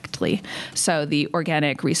research directly. So the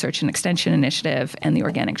Organic Research and Extension Initiative and the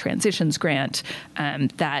Organic Transitions Grant,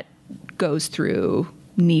 that goes through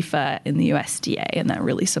NEFA in the USDA, and that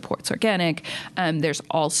really supports organic. There's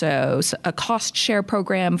also a cost share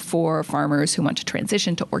program for farmers who want to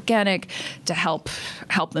transition to organic to help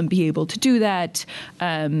them be able to do that.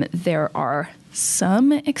 There are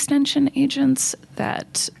some extension agents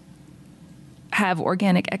that have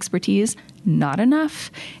organic expertise, not enough,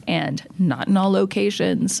 and not in all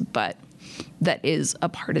locations, but that is a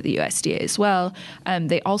part of the USDA as well.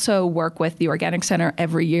 They also work with the Organic Center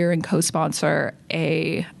every year and co-sponsor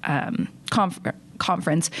a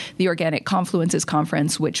conference, the Organic Confluences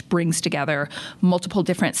Conference, which brings together multiple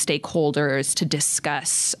different stakeholders to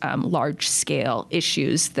discuss large-scale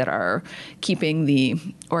issues that are keeping the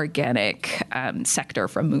organic sector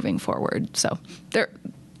from moving forward. So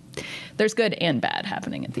there's good and bad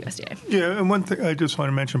happening at the USDA. Yeah, and one thing I just want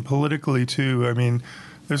to mention politically, too, I mean,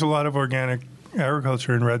 there's a lot of organic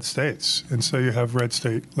agriculture in red states, and so you have red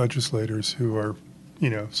state legislators who are,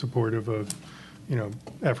 supportive of,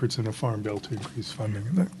 efforts in the Farm Bill to increase funding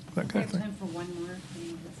and that kind of thing. Time for one more.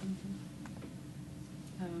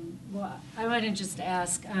 Well, I want to just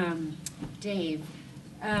ask Dave,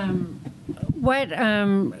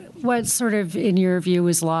 what sort of, in your view,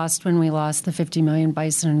 was lost when we lost the 50 million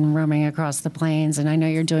bison roaming across the plains? And I know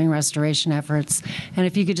you're doing restoration efforts. And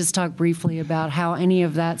if you could just talk briefly about how any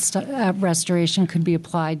of that restoration could be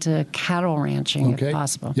applied to cattle ranching, if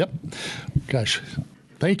possible. Yep. Gosh,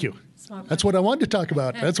 thank you. That's what I wanted to talk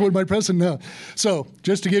about. That's what my president knows. So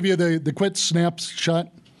just to give you the quick snapshot,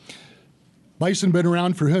 bison been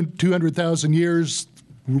around for 200,000 years.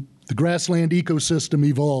 The grassland ecosystem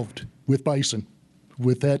evolved with bison,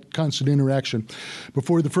 with that constant interaction.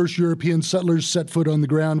 Before the first European settlers set foot on the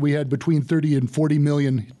ground, we had between 30 and 40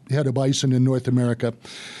 million head of bison in North America.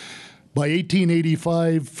 By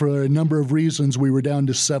 1885, for a number of reasons, we were down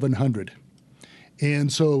to 700.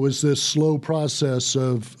 And so it was this slow process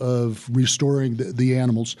of restoring the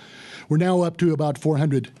animals. We're now up to about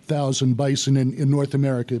 400,000 bison in North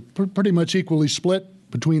America, pretty much equally split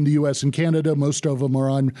between the U.S. and Canada. Most of them are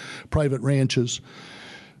on private ranches.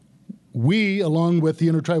 We, along with the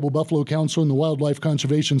Intertribal Buffalo Council and the Wildlife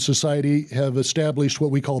Conservation Society, have established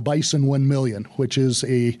what we call Bison 1 Million, which is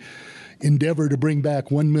a endeavor to bring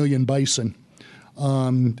back 1 million bison.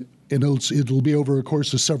 And it'll be over a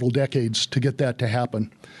course of several decades to get that to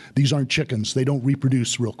happen. These aren't chickens. They don't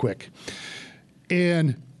reproduce real quick.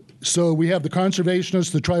 And so we have the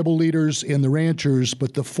conservationists, the tribal leaders, and the ranchers,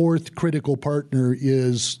 but the fourth critical partner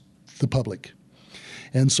is the public.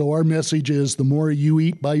 And so our message is the more you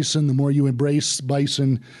eat bison, the more you embrace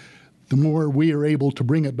bison, the more we are able to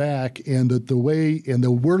bring it back, and that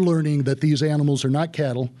we're learning that these animals are not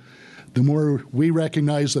cattle, the more we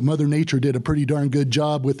recognize that Mother Nature did a pretty darn good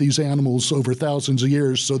job with these animals over thousands of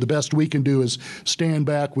years. So the best we can do is stand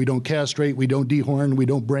back. We don't castrate. We don't dehorn. We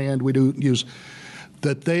don't brand. We don't use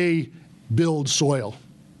that. They build soil.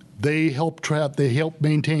 They help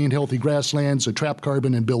maintain healthy grasslands and trap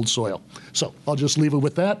carbon and build soil. So I'll just leave it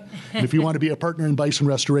with that. And if you want to be a partner in bison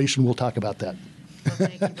restoration, we'll talk about that. Well,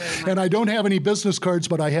 thank you very much. And I don't have any business cards,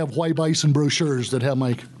 but I have Why Bison brochures that have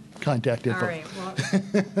my contact info. All right. Well,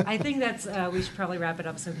 I think that's we should probably wrap it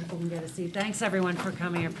up so people can get a seat. Thanks everyone for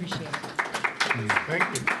coming. I appreciate it.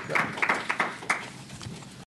 Thank you.